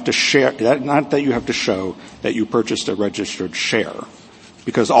that you have to show that you purchased a registered share,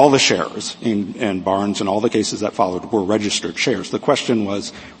 because all the shares in Barnes and all the cases that followed were registered shares. The question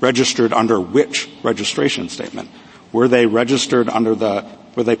was registered under which registration statement? Were they registered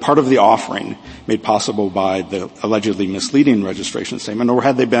were they part of the offering made possible by the allegedly misleading registration statement, or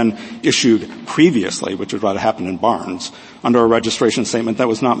had they been issued previously, which is what happened in Barnes, under a registration statement that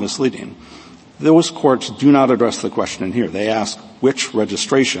was not misleading? Those courts do not address the question here. They ask which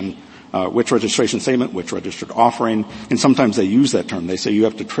registration statement, which registered offering, and sometimes they use that term. They say you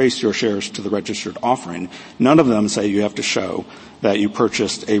have to trace your shares to the registered offering. None of them say you have to show that you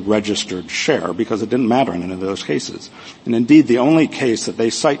purchased a registered share, because it didn't matter in any of those cases. And indeed, the only case that they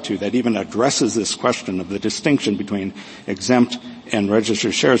cite to that even addresses this question of the distinction between exempt and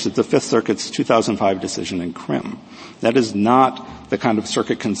registered shares is the Fifth Circuit's 2005 decision in Krim. That is not the kind of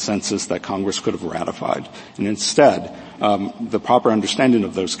circuit consensus that Congress could have ratified. And instead, the proper understanding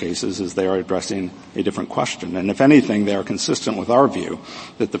of those cases is they are addressing a different question. And if anything, they are consistent with our view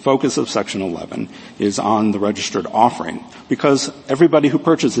that the focus of Section 11 is on the registered offering, because everybody who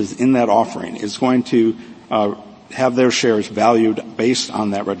purchases in that offering is going to have their shares valued based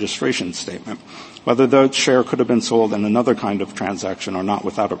on that registration statement, whether the share could have been sold in another kind of transaction or not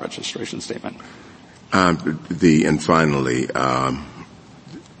without a registration statement. And finally,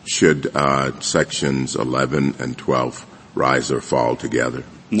 should sections 11 and 12 rise or fall together?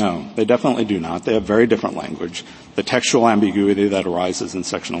 No, they definitely do not. They have very different language. The textual ambiguity that arises in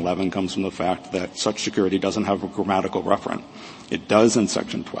Section 11 comes from the fact that such security doesn't have a grammatical referent. It does in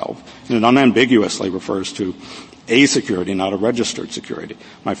Section 12. And it unambiguously refers to a security, not a registered security.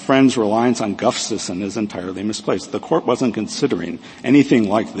 My friend's reliance on Gustafson is entirely misplaced. The Court wasn't considering anything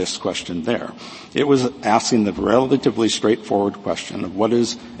like this question there. It was asking the relatively straightforward question of what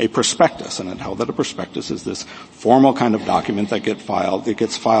is a prospectus, and it held that a prospectus is this formal kind of document that gets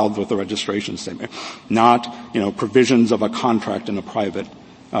filed with a registration statement, not, provisions of a contract in a private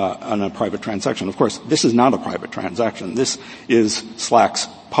transaction. Of course, this is not a private transaction. This is Slack's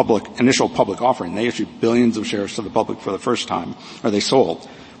initial public offering. They issued billions of shares to the public for the first time, or they sold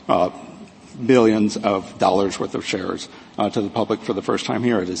billions of dollars worth of shares to the public for the first time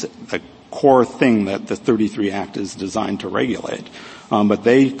here. It is a core thing that the 33 Act is designed to regulate. But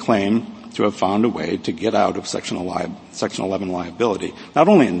they claim to have found a way to get out of Section 11 liability, not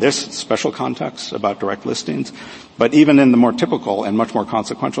only in this special context about direct listings, but even in the more typical and much more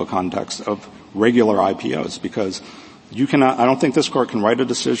consequential context of regular IPOs, because I don't think this Court can write a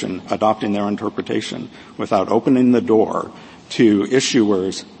decision adopting their interpretation without opening the door to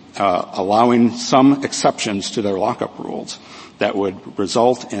issuers allowing some exceptions to their lockup rules that would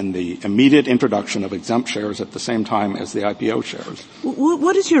result in the immediate introduction of exempt shares at the same time as the IPO shares.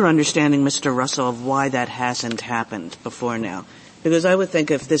 What is your understanding, Mr. Russell, of why that hasn't happened before now? Because I would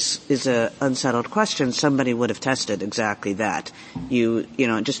think if this is a unsettled question, somebody would have tested exactly that. You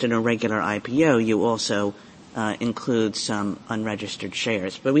know, just in a regular IPO, you also include some unregistered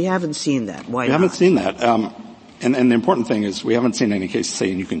shares. But we haven't seen that. Why not? We haven't seen that. And the important thing is we haven't seen any case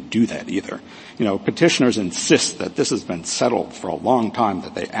saying you can do that either. You know, petitioners insist that this has been settled for a long time,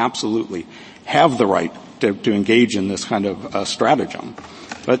 that they absolutely have the right to engage in this kind of stratagem.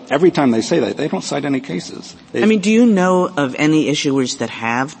 But every time they say that, they don't cite any cases. Do you know of any issuers that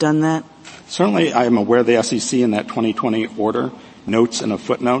have done that? Certainly, I am aware the SEC in that 2020 order notes in a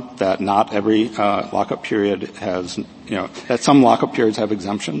footnote that not every lockup period has, that some lockup periods have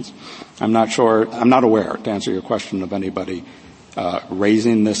exemptions. I'm not aware, to answer your question, of anybody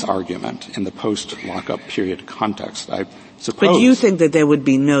raising this argument in the post-lockup period context. I suppose. But you think that there would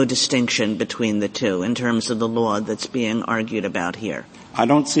be no distinction between the two in terms of the law that's being argued about here? I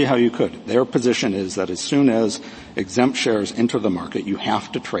don't see how you could. Their position is that as soon as exempt shares enter the market, you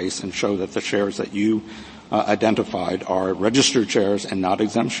have to trace and show that the shares that you identified are registered shares and not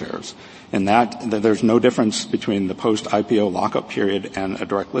exempt shares. And that there's no difference between the post-IPO lockup period and a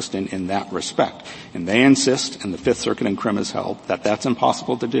direct listing in that respect. And they insist, and the Fifth Circuit in Crim has held, that that's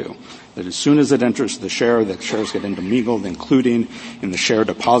impossible to do. That as soon as it enters the share, that shares get intermingled, including in the share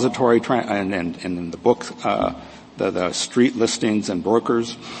depository and in the book, the street listings and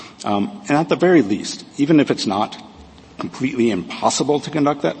brokers. And at the very least, even if it's not completely impossible to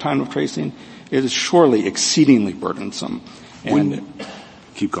conduct that kind of tracing, it is surely exceedingly burdensome.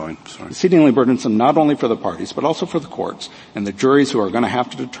 Keep going. Sorry. Exceedingly burdensome not only for the parties, but also for the courts and the juries who are going to have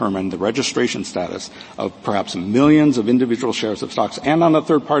to determine the registration status of perhaps millions of individual shares of stocks, and on the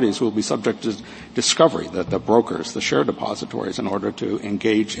third parties who will be subject to discovery, the brokers, the share depositories, in order to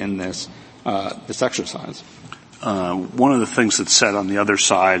engage in this exercise. One of the things that's said on the other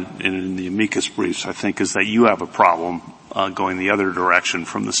side in the amicus briefs, I think, is that you have a problem going the other direction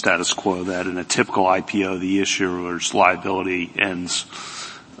from the status quo, that in a typical IPO, the issuer's liability ends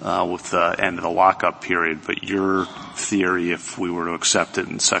with the end of the lockup period. But your theory, if we were to accept it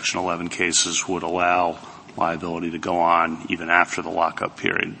in Section 11 cases, would allow liability to go on even after the lockup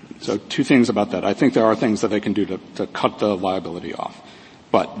period. So two things about that. I think there are things that they can do to cut the liability off.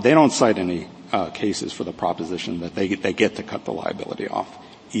 But they don't cite any cases for the proposition that they get to cut the liability off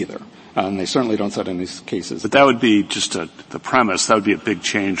either. And they certainly don't cite any cases. But that would be just the premise. That would be a big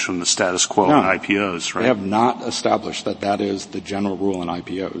change from the status quo in IPOs, right? They have not established that is the general rule in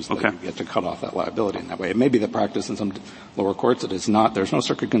IPOs, that you get to cut off that liability in that way. It may be the practice in some lower courts. It is not. There's no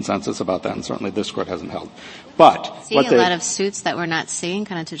circuit consensus about that, and certainly this court hasn't held. But seeing a lot of suits that we're not seeing,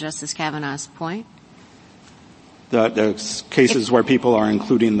 kind of to Justice Kavanaugh's point. The cases where people are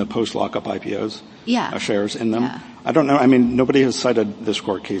including the post-lockup IPOs, shares in them. Yeah. I don't know. Nobody has cited this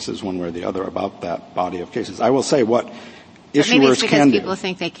court cases one way or the other about that body of cases. I will say what issuers can do. Maybe it's because people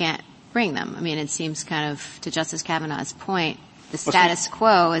think they can't bring them. It seems kind of, to Justice Kavanaugh's point, the status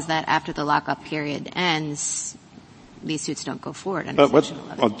quo is that after the lockup period ends, these suits don't go forward.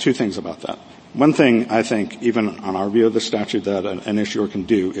 Two things about that. One thing, I think, even on our view of the statute, that an issuer can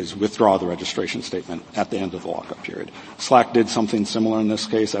do is withdraw the registration statement at the end of the lockup period. Slack did something similar in this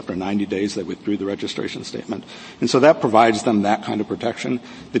case. After 90 days, they withdrew the registration statement. And so that provides them that kind of protection.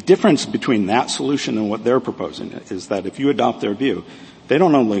 The difference between that solution and what they're proposing is that if you adopt their view, they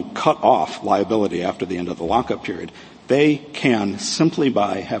don't only cut off liability after the end of the lockup period, they can, simply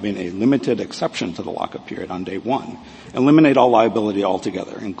by having a limited exception to the lockup period on day one, eliminate all liability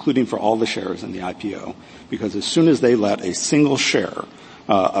altogether, including for all the shares in the IPO, because as soon as they let a single share,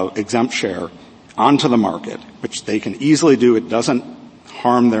 exempt share, onto the market, which they can easily do, it doesn't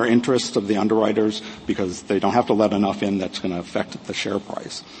harm their interests of the underwriters because they don't have to let enough in that's going to affect the share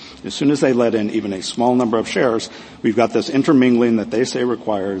price. As soon as they let in even a small number of shares, we've got this intermingling that they say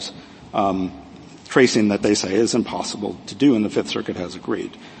requires tracing that they say is impossible to do, and the Fifth Circuit has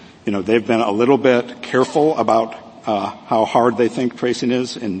agreed. They've been a little bit careful about how hard they think tracing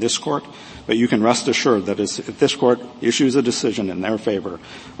is in this court, but you can rest assured that if this court issues a decision in their favor,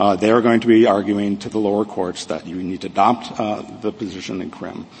 they are going to be arguing to the lower courts that you need to adopt the position in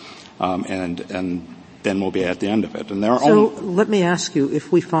Crim, and then we'll be at the end of it. And let me ask you: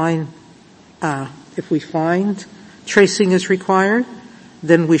 if we find tracing is required,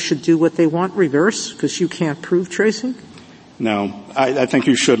 then we should do what they want, reverse, because you can't prove tracing? No, I think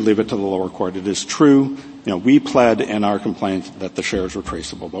you should leave it to the lower court. It is true, we pled in our complaint that the shares were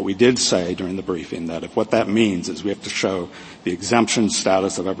traceable, but we did say during the briefing that if what that means is we have to show the exemption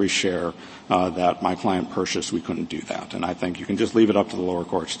status of every share that my client purchased, we couldn't do that. And I think you can just leave it up to the lower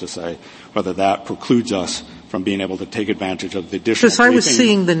courts to say whether that precludes us from being able to take advantage of the additional briefing. Because I was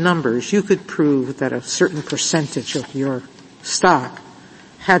seeing the numbers. You could prove that a certain percentage of your stock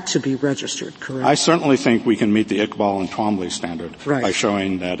had to be registered, correct? I certainly think we can meet the Iqbal and Twombly standard right. by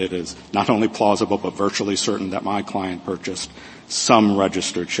showing that it is not only plausible but virtually certain that my client purchased some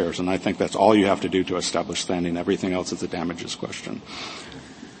registered shares. And I think that's all you have to do to establish standing. Everything else is a damages question.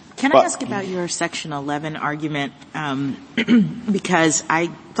 Can I ask about your Section 11 argument? Because I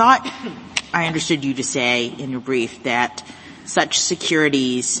thought I understood you to say in your brief that such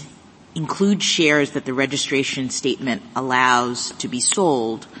securities include shares that the registration statement allows to be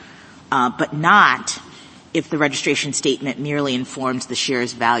sold, but not if the registration statement merely informs the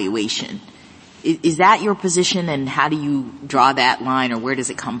share's valuation. Is that your position, and how do you draw that line, or where does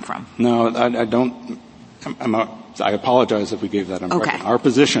it come from? No, I don't. I apologize if we gave that impression. Okay. Our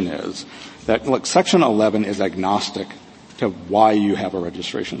position is that, look, Section 11 is agnostic to why you have a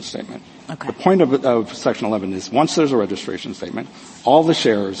registration statement. Okay. The point of Section 11 is once there's a registration statement, all the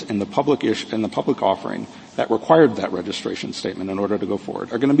shares in the public offering that required that registration statement in order to go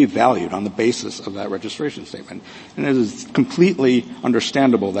forward are going to be valued on the basis of that registration statement. And it is completely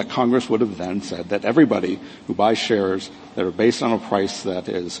understandable that Congress would have then said that everybody who buys shares that are based on a price that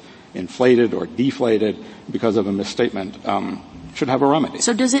is inflated or deflated because of a misstatement should have a remedy.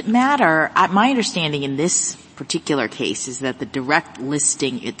 So does it matter? My understanding in this particular case is that the direct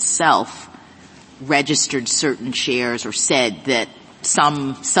listing itself registered certain shares or said that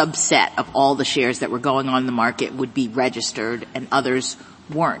some subset of all the shares that were going on the market would be registered and others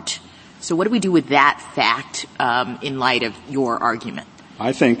weren't. So what do we do with that fact in light of your argument?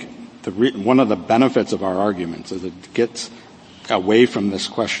 I think one of the benefits of our arguments is it gets away from this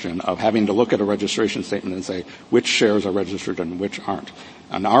question of having to look at a registration statement and say which shares are registered and which aren't.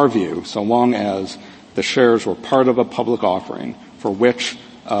 In our view, so long as the shares were part of a public offering for which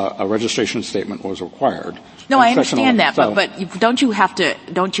a registration statement was required. No, I understand that, but don't you have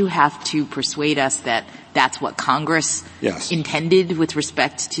to persuade us that that's what Congress intended with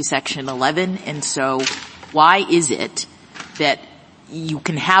respect to Section 11? And so why is it that you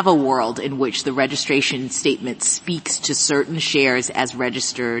can have a world in which the registration statement speaks to certain shares as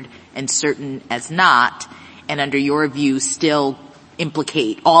registered and certain as not, and under your view still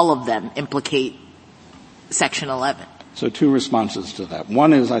all of them implicate Section 11? So two responses to that.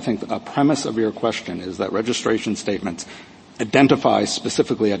 One is, I think, a premise of your question is that registration statements identify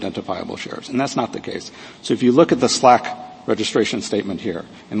specifically identifiable shares, and that's not the case. So if you look at the Slack registration statement here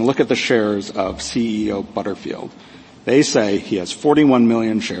and look at the shares of CEO Butterfield, they say he has 41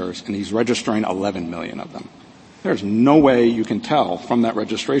 million shares and he's registering 11 million of them. There's no way you can tell from that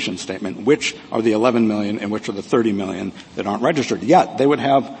registration statement which are the 11 million and which are the 30 million that aren't registered. Yet they would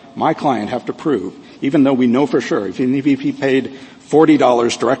have my client have to prove, even though we know for sure, if he paid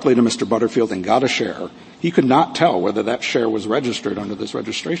 $40 directly to Mr. Butterfield and got a share, he could not tell whether that share was registered under this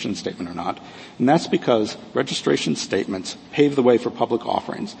registration statement or not. And that's because registration statements pave the way for public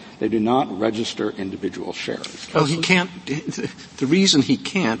offerings. They do not register individual shares. Oh, he can't. The reason he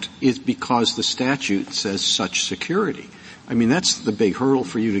can't is because the statute says such security. I mean, that's the big hurdle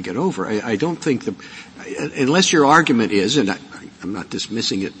for you to get over. I don't think unless your argument is, and I'm not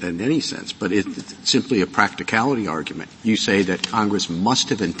dismissing it in any sense, but it's simply a practicality argument. You say that Congress must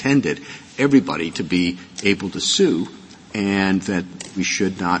have intended everybody to be able to sue and that we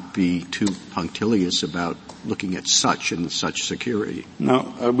should not be too punctilious about looking at such and such security.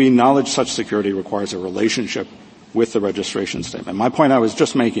 No, we acknowledge such security requires a relationship with the registration statement. My point I was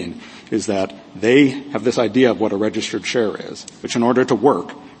just making is that they have this idea of what a registered share is, which in order to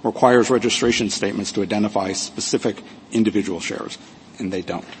work requires registration statements to identify specific individual shares, and they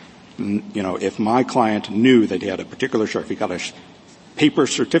don't. If my client knew that he had a particular share, if he got a paper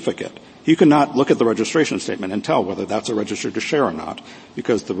certificate, he could not look at the registration statement and tell whether that's a registered share or not,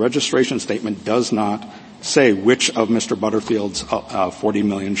 because the registration statement does not say which of Mr. Butterfield's 40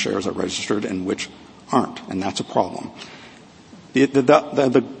 million shares are registered and which aren't, and that's a problem.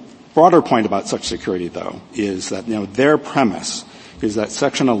 The broader point about such security, though, is that their premise is that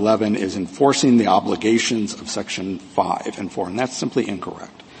Section 11 is enforcing the obligations of Section 5 and 4, and that's simply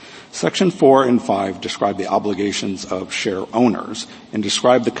incorrect. Section 4 and 5 describe the obligations of share owners and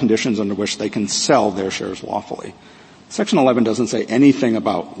describe the conditions under which they can sell their shares lawfully. Section 11 doesn't say anything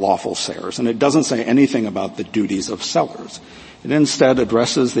about lawful shares, and it doesn't say anything about the duties of sellers. It instead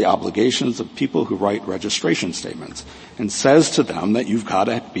addresses the obligations of people who write registration statements and says to them that you've got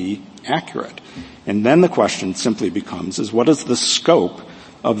to be accurate. And then the question simply becomes what is the scope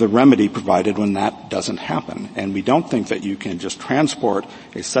of the remedy provided when that doesn't happen? And we don't think that you can just transport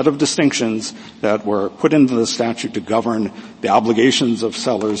a set of distinctions that were put into the statute to govern the obligations of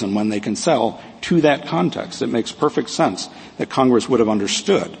sellers and when they can sell to that context. It makes perfect sense that Congress would have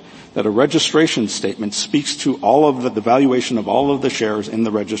understood that a registration statement speaks to all of the valuation of all of the shares in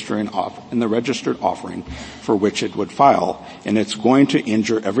the registered offering for which it would file, and it's going to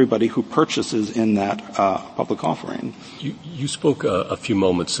injure everybody who purchases in that public offering. You spoke a few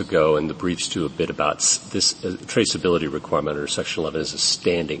moments ago in the briefs too a bit about this traceability requirement under Section 11 as a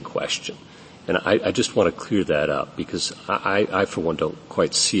standing question. And I just want to clear that up because I, for one, don't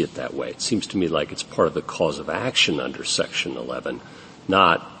quite see it that way. It seems to me like it's part of the cause of action under Section 11,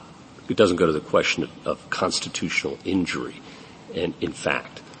 it doesn't go to the question of constitutional injury, and in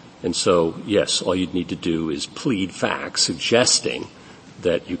fact. And so, yes, all you'd need to do is plead facts suggesting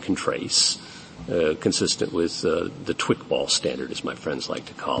that you can trace, consistent with the Twickball standard, as my friends like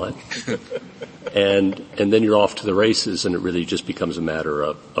to call it. And then you're off to the races, and it really just becomes a matter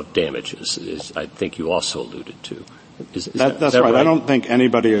of damages, as I think you also alluded to. Is that's that right. right? I don't think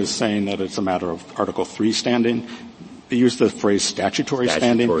anybody is saying that it's a matter of Article 3 standing. They use the phrase statutory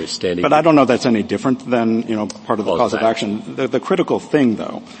standing. But I don't know that's any different than, part of the cause of action. The critical thing,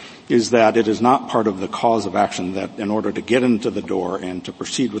 though, is that it is not part of the cause of action that in order to get into the door and to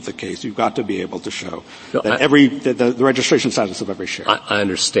proceed with the case, you've got to be able to show that the registration status of every share. I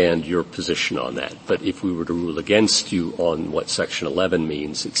understand your position on that, but if we were to rule against you on what Section 11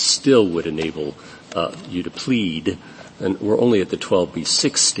 means, it still would enable you to plead, and we're only at the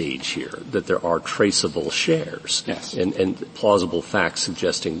 12b6 stage here, that there are traceable shares. Yes. And plausible facts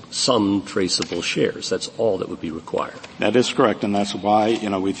suggesting some traceable shares. That's all that would be required. That is correct, and that's why,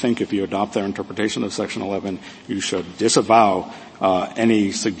 we think if you adopt their interpretation of Section 11, you should disavow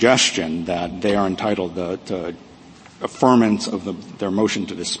any suggestion that they are entitled to affirmance of their motion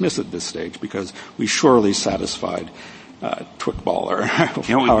to dismiss at this stage, because we surely satisfied Twickball or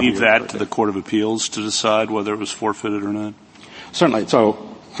Can't we leave that to the Court of Appeals to decide whether it was forfeited or not? Certainly.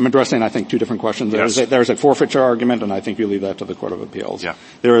 So I'm addressing, I think, two different questions. Yes. There's a forfeiture argument, and I think you leave that to the Court of Appeals. Yeah.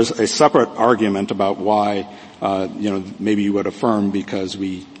 There is a separate argument about why, maybe you would affirm because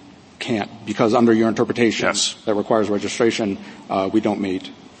we can't, because under your interpretation that requires registration, we don't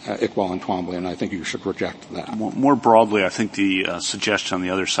meet Iqbal and Twombly, and I think you should reject that. More broadly, I think the suggestion on the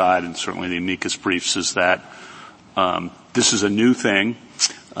other side, and certainly the amicus briefs, is that this is a new thing,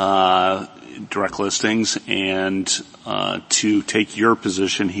 direct listings, and to take your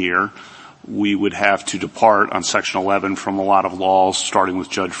position here, we would have to depart on Section 11 from a lot of laws, starting with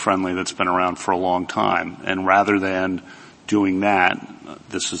Judge Friendly, that's been around for a long time. And rather than doing that,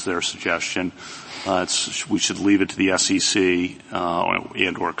 this is their suggestion, we should leave it to the SEC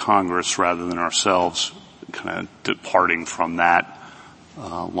and or Congress rather than ourselves kind of departing from that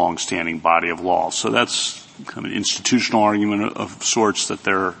long-standing body of law. So that's kind of an institutional argument of sorts that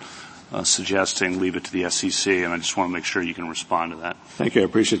they're suggesting leave it to the SEC, and I just want to make sure you can respond to that. Thank you. I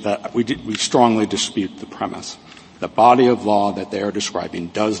appreciate that. We strongly dispute the premise. The body of law that they are describing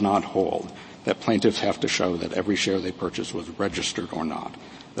does not hold that plaintiffs have to show that every share they purchased was registered or not.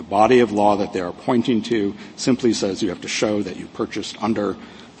 The body of law that they are pointing to simply says you have to show that you purchased under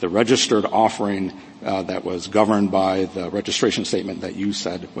the registered offering that was governed by the registration statement that you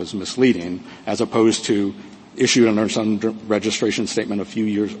said was misleading, as opposed to issued under some registration statement a few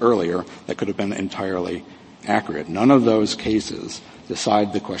years earlier that could have been entirely accurate. None of those cases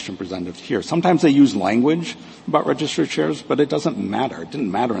decide the question presented here. Sometimes they use language about registered shares, but it doesn't matter. It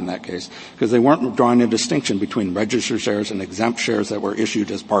didn't matter in that case because they weren't drawing a distinction between registered shares and exempt shares that were issued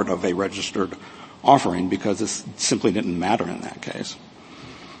as part of a registered offering because it simply didn't matter in that case.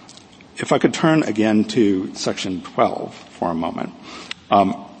 If I could turn again to Section 12 for a moment.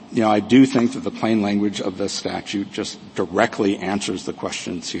 I do think that the plain language of the statute just directly answers the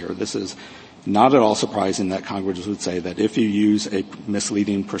questions here. This is not at all surprising that Congress would say that if you use a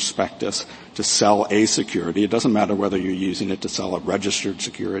misleading prospectus to sell a security, it doesn't matter whether you're using it to sell a registered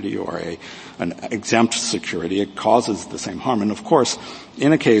security or an exempt security, it causes the same harm. And of course,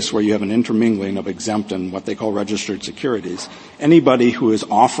 in a case where you have an intermingling of exempt and what they call registered securities, anybody who is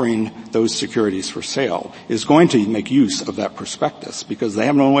offering those securities for sale is going to make use of that prospectus because they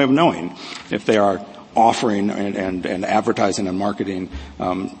have no way of knowing if they are offering and advertising and marketing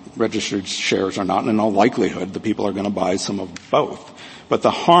registered shares or not, and in all likelihood the people are going to buy some of both. But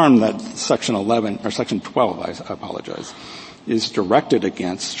the harm that Section 12, I apologize, is directed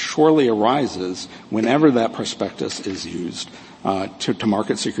against surely arises whenever that prospectus is used to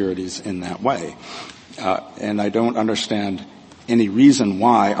market securities in that way. And I don't understand any reason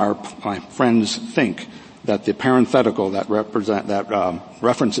why my friends think that the parenthetical that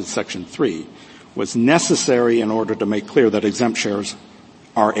references Section 3 was necessary in order to make clear that exempt shares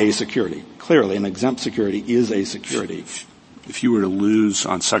are a security. Clearly, an exempt security is a security. If you were to lose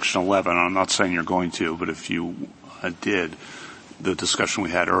on Section 11, I'm not saying you're going to, but if you did, the discussion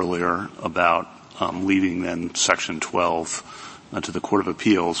we had earlier about leaving then Section 12 to the Court of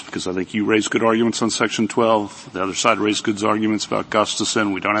Appeals, because I think you raised good arguments on Section 12. The other side raised good arguments about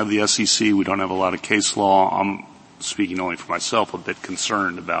Gustafson. We don't have the SEC. We don't have a lot of case law. I'm speaking only for myself, a bit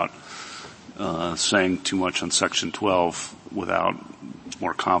concerned about saying too much on Section 12 without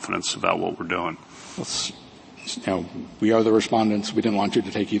more confidence about what we're doing. We are the respondents. We didn't want you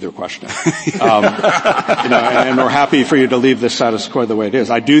to take either question. And we're happy for you to leave the status quo the way it is.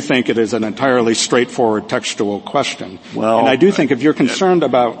 I do think it is an entirely straightforward textual question. Well, and I do think if you're concerned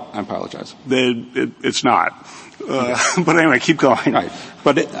about, I apologize. It's not. But anyway, keep going. Right.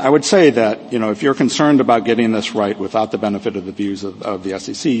 But I would say that, if you're concerned about getting this right without the benefit of the views of the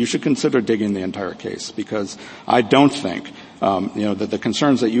SEC, you should consider digging the entire case, because I don't think, that the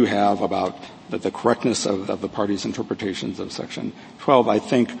concerns that you have about the correctness of the parties' interpretations of Section 12, I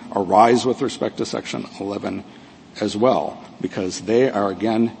think, arise with respect to Section 11 as well, because they are,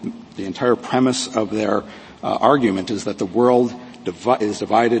 again, the entire premise of their argument is that the world is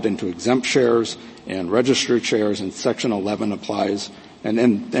divided into exempt shares and registered shares, and Section 11 applies,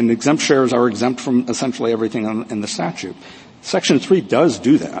 and exempt shares are exempt from essentially everything in the statute. Section 3 does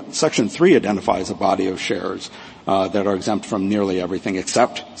do that. Section 3 identifies a body of shares that are exempt from nearly everything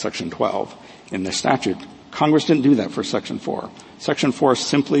except Section 12 in the statute. Congress didn't do that for Section 4. Section 4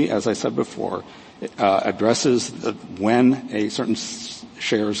 simply, as I said before, addresses when a certain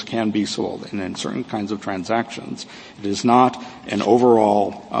shares can be sold and in certain kinds of transactions. It is not an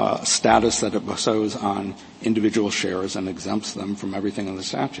overall status that it bestows on individual shares and exempts them from everything in the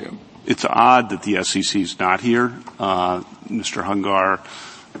statute. It's odd that the SEC is not here. Mr. Hungar,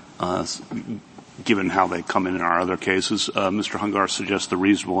 given how they come in our other cases, Mr. Hungar suggests the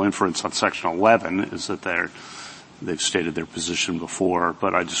reasonable inference on Section 11 is that they've stated their position before,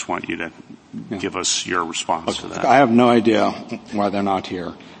 but I just want you to give us your response to that. I have no idea why they're not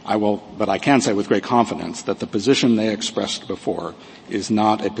here. But I can say with great confidence that the position they expressed before is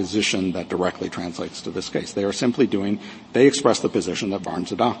not a position that directly translates to this case. They are simply they expressed the position that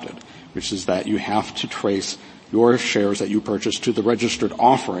Barnes adopted, which is that you have to trace your shares that you purchased to the registered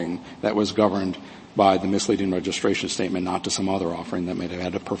offering that was governed by the misleading registration statement, not to some other offering that may have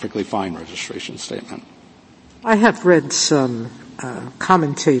had a perfectly fine registration statement. I have read some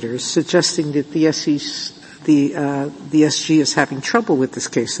commentators suggesting that the SG is having trouble with this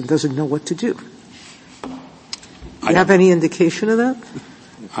case and doesn't know what to do. Do you have any indication of that?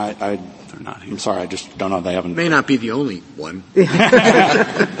 They're not here. I'm sorry, I just don't know. They haven't. May not be the only one.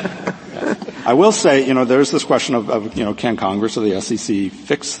 I will say, there's this question of can Congress or the SEC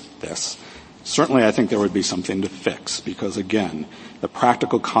fix this? Certainly, I think there would be something to fix, because again, the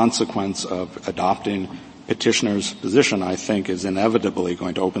practical consequence of adopting petitioner's position, I think, is inevitably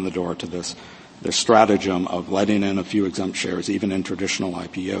going to open the door to this stratagem of letting in a few exempt shares, even in traditional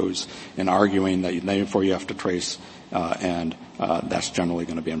IPOs, and arguing that therefore you have to trace, and that's generally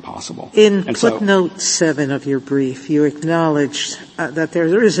going to be impossible. In footnote 7 of your brief, you acknowledged that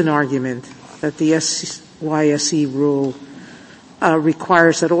there is an argument that the SYSE rule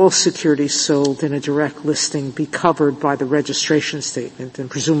requires that all securities sold in a direct listing be covered by the registration statement and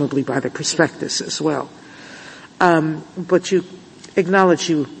presumably by the prospectus as well. But you acknowledge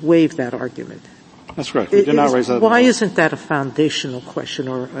you waived that argument. That's correct. We did not raise that. Why isn't that a foundational question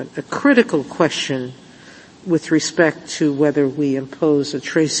or a critical question with respect to whether we impose a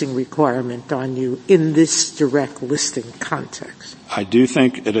tracing requirement on you in this direct listing context? I do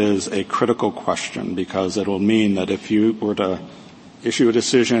think it is a critical question, because it will mean that if you were to issue a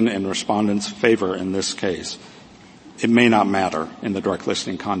decision in respondent's favor in this case, it may not matter in the direct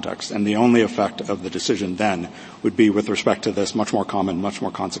listing context. And the only effect of the decision then would be with respect to this much more common, much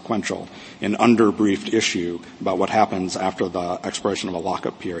more consequential, and under-briefed issue about what happens after the expiration of a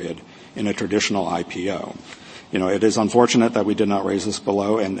lockup period in a traditional IPO. It is unfortunate that we did not raise this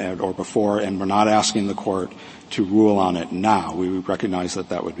below or before, and we're not asking the court to rule on it now. We recognize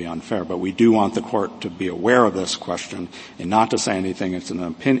that would be unfair, but we do want the court to be aware of this question and not to say anything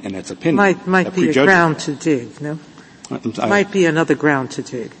in its opinion. Might be a ground to dig, no? Might be another ground to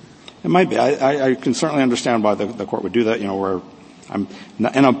dig. It might be. I can certainly understand why the court would do that. I'm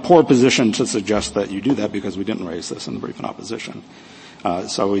in a poor position to suggest that you do that, because we didn't raise this in the brief in opposition.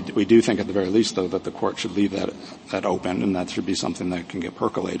 So we do think at the very least, though, that the court should leave that open, and that should be something that can get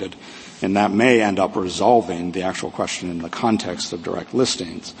percolated. And that may end up resolving the actual question in the context of direct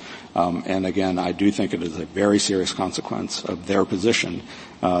listings. And again, I do think it is a very serious consequence of their position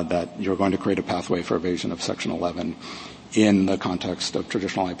that you're going to create a pathway for evasion of Section 11 in the context of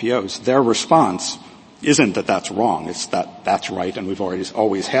traditional IPOs. Their response isn't that that's wrong. It's that that's right, and we've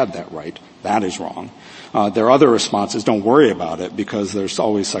always had that right. That is wrong. Their other response is don't worry about it because there's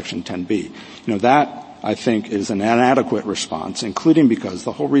always Section 10b. That, I think, is an inadequate response, including because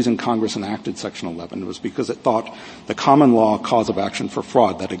the whole reason Congress enacted Section 11 was because it thought the common law cause of action for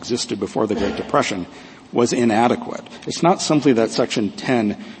fraud that existed before the Great Depression was inadequate. It's not simply that Section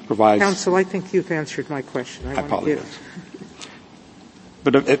 10 provides... Counsel, I think you've answered my question. I apologize.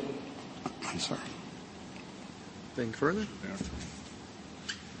 But I'm sorry. Anything further? Yeah.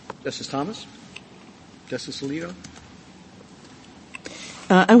 Justice Thomas? Justice Alito?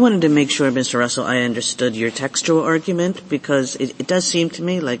 I wanted to make sure, Mr. Russell, I understood your textual argument because it does seem to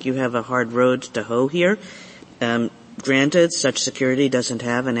me like you have a hard road to hoe here. Granted, such security doesn't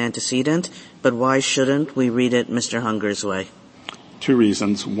have an antecedent, but why shouldn't we read it Mr. Hunger's way? Two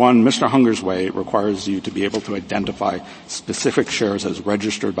reasons. One, Mr. Hunger's way requires you to be able to identify specific shares as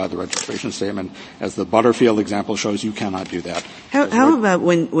registered by the registration statement. As the Butterfield example shows, you cannot do that. How about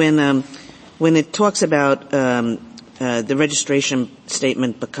when it talks about the registration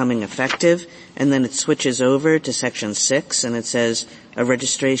statement becoming effective, and then it switches over to Section 6, and it says a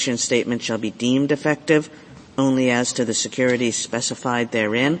registration statement shall be deemed effective only as to the securities specified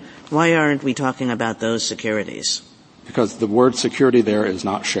therein? Why aren't we talking about those securities? Because the word security there is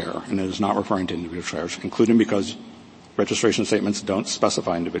not share, and it is not referring to individual shares, including because registration statements don't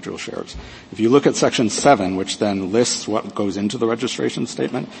specify individual shares. If you look at Section 7, which then lists what goes into the registration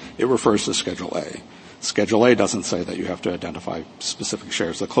statement, it refers to Schedule A. Schedule A doesn't say that you have to identify specific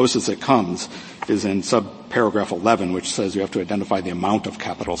shares. The closest it comes is in subparagraph 11, which says you have to identify the amount of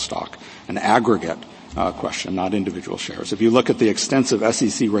capital stock, an aggregate question, not individual shares. If you look at the extensive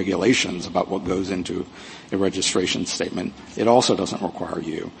SEC regulations about what goes into a registration statement, it also doesn't require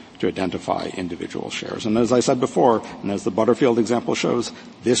you to identify individual shares. And as I said before, and as the Butterfield example shows,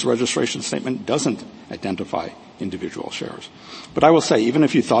 this registration statement doesn't identify individual shares. But I will say, even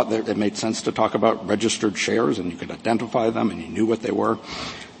if you thought that it made sense to talk about registered shares and you could identify them and you knew what they were,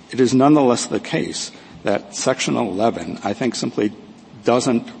 it is nonetheless the case that Section 11, I think, simply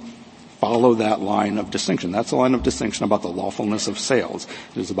doesn't follow that line of distinction. That's a line of distinction about the lawfulness of sales.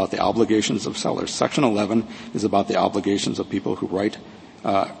 It is about the obligations of sellers. Section 11 is about the obligations of people who write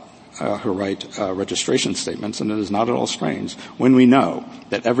registration statements, and it is not at all strange when we know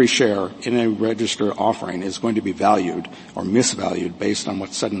that every share in a registered offering is going to be valued or misvalued based on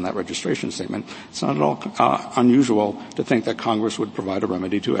what's said in that registration statement. It's not at all unusual to think that Congress would provide a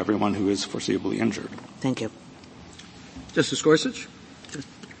remedy to everyone who is foreseeably injured. Thank you. Justice Gorsuch?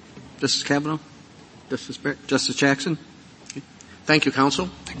 Justice Kavanaugh? Justice Jackson? Thank you,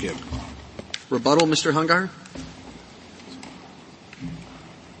 counsel. Thank you. Rebuttal, Mr. Hungar?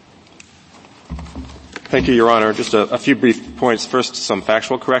 Thank you, Your Honor. Just a few brief points. First, some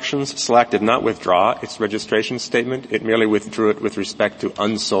factual corrections. SLAC did not withdraw its registration statement. It merely withdrew it with respect to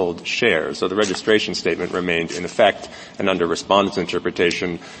unsold shares. So the registration statement remained in effect, and under respondent's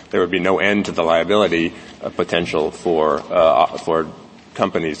interpretation, there would be no end to the liability potential for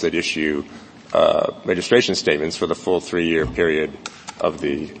companies that issue registration statements for the full 3-year period of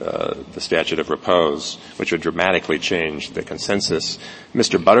the statute of repose, which would dramatically change the consensus.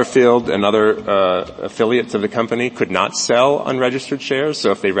 Mr. Butterfield and other affiliates of the company could not sell unregistered shares,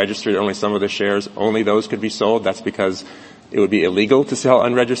 so if they registered only some of the shares, only those could be sold. That's because it would be illegal to sell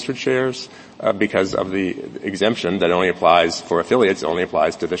unregistered shares because of the exemption that only applies for affiliates, only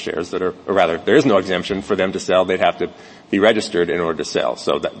applies to the shares that are, or rather, there is no exemption for them to sell. They'd have to be registered in order to sell.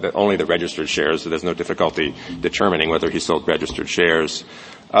 So that only the registered shares, so there's no difficulty determining whether he sold registered shares.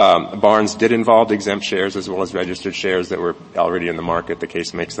 Barnes did involve exempt shares as well as registered shares that were already in the market. The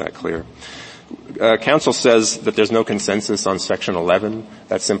case makes that clear. Counsel says that there's no consensus on Section 11.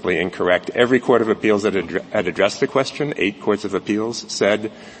 That's simply incorrect. Every court of appeals that had addressed the question, 8 courts of appeals,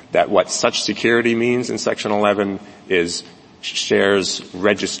 said that what such security means in Section 11 is shares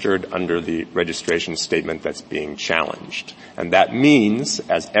registered under the registration statement that's being challenged. And that means,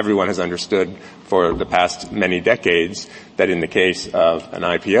 as everyone has understood for the past many decades, that in the case of an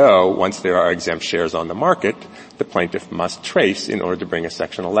IPO, once there are exempt shares on the market, the plaintiff must trace in order to bring a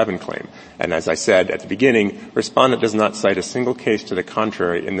Section 11 claim. And as I said at the beginning, respondent does not cite a single case to the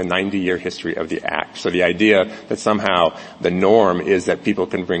contrary in the 90-year history of the Act. So the idea that somehow the norm is that people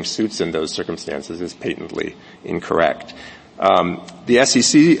can bring suits in those circumstances is patently incorrect. The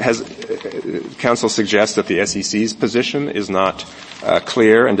SEC counsel suggests that the SEC's position is not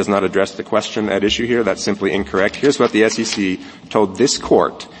clear and does not address the question at issue here. That's simply incorrect. Here's what the SEC told this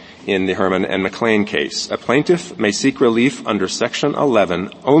court in the Herman and McLean case. A plaintiff may seek relief under Section 11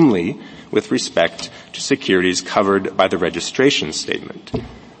 only with respect to securities covered by the registration statement.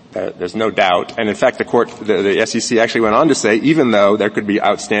 There's no doubt. And in fact, the SEC actually went on to say, even though there could be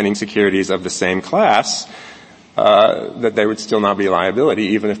outstanding securities of the same class, that there would still not be liability,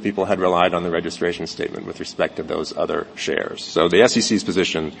 even if people had relied on the registration statement with respect to those other shares. So the SEC's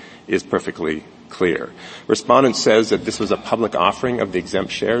position is perfectly clear. Respondent says that this was a public offering of the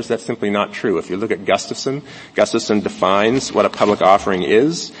exempt shares. That's simply not true. If you look at Gustafson defines what a public offering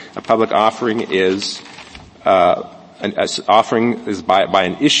is. A public offering is an offering is by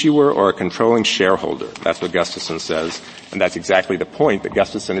an issuer or a controlling shareholder. That's what Gustafson says, and that's exactly the point that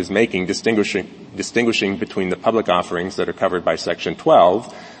Gustafson is making, distinguishing between the public offerings that are covered by Section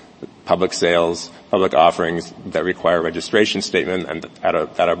 12, public sales, public offerings that require registration statement and that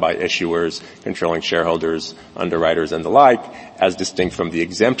are by issuers, controlling shareholders, underwriters, and the like, as distinct from the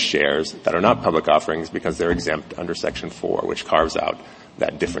exempt shares that are not public offerings because they're exempt under Section 4, which carves out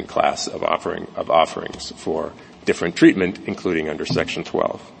that different class of offerings for different treatment, including under Section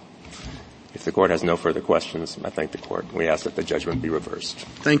 12. If the Court has no further questions, I thank the Court. We ask that the judgment be reversed.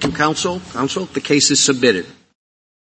 Thank you, Counsel. Counsel, the case is submitted.